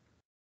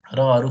र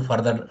अरू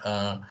फर्दर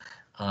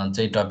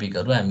चाहिँ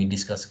टपिकहरू हामी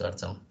डिस्कस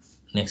गर्छौँ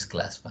नेक्स्ट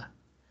क्लासमा।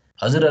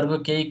 हजुरहरूको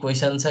केही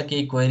क्वेसन छ,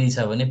 केही क्वेरी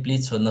छ भने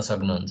प्लिज सोध्न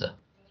सक्नुहुन्छ।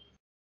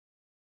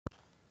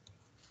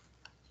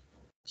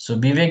 सो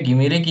विवेक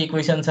घिमिरे के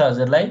क्वेसन छ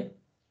हजुरलाई?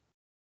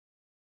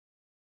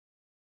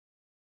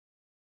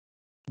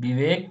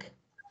 विवेक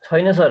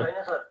छैन सर।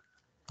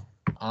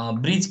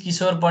 ब्रिज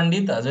किशोर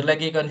पण्डित हजुरलाई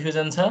केही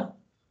कन्फ्युजन छ?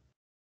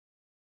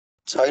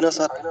 छैन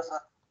सर।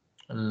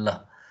 ल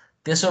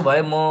त्यसो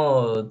भए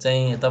म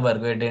चाहिँ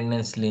तपाईँहरूको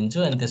एटेन्डेन्स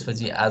लिन्छु, अनि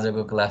त्यसपछि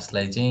आजको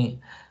क्लासलाई चाहिँ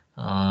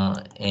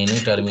यहीँ नै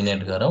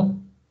टर्मिनेट गरौँ।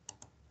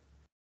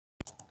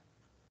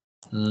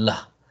 ल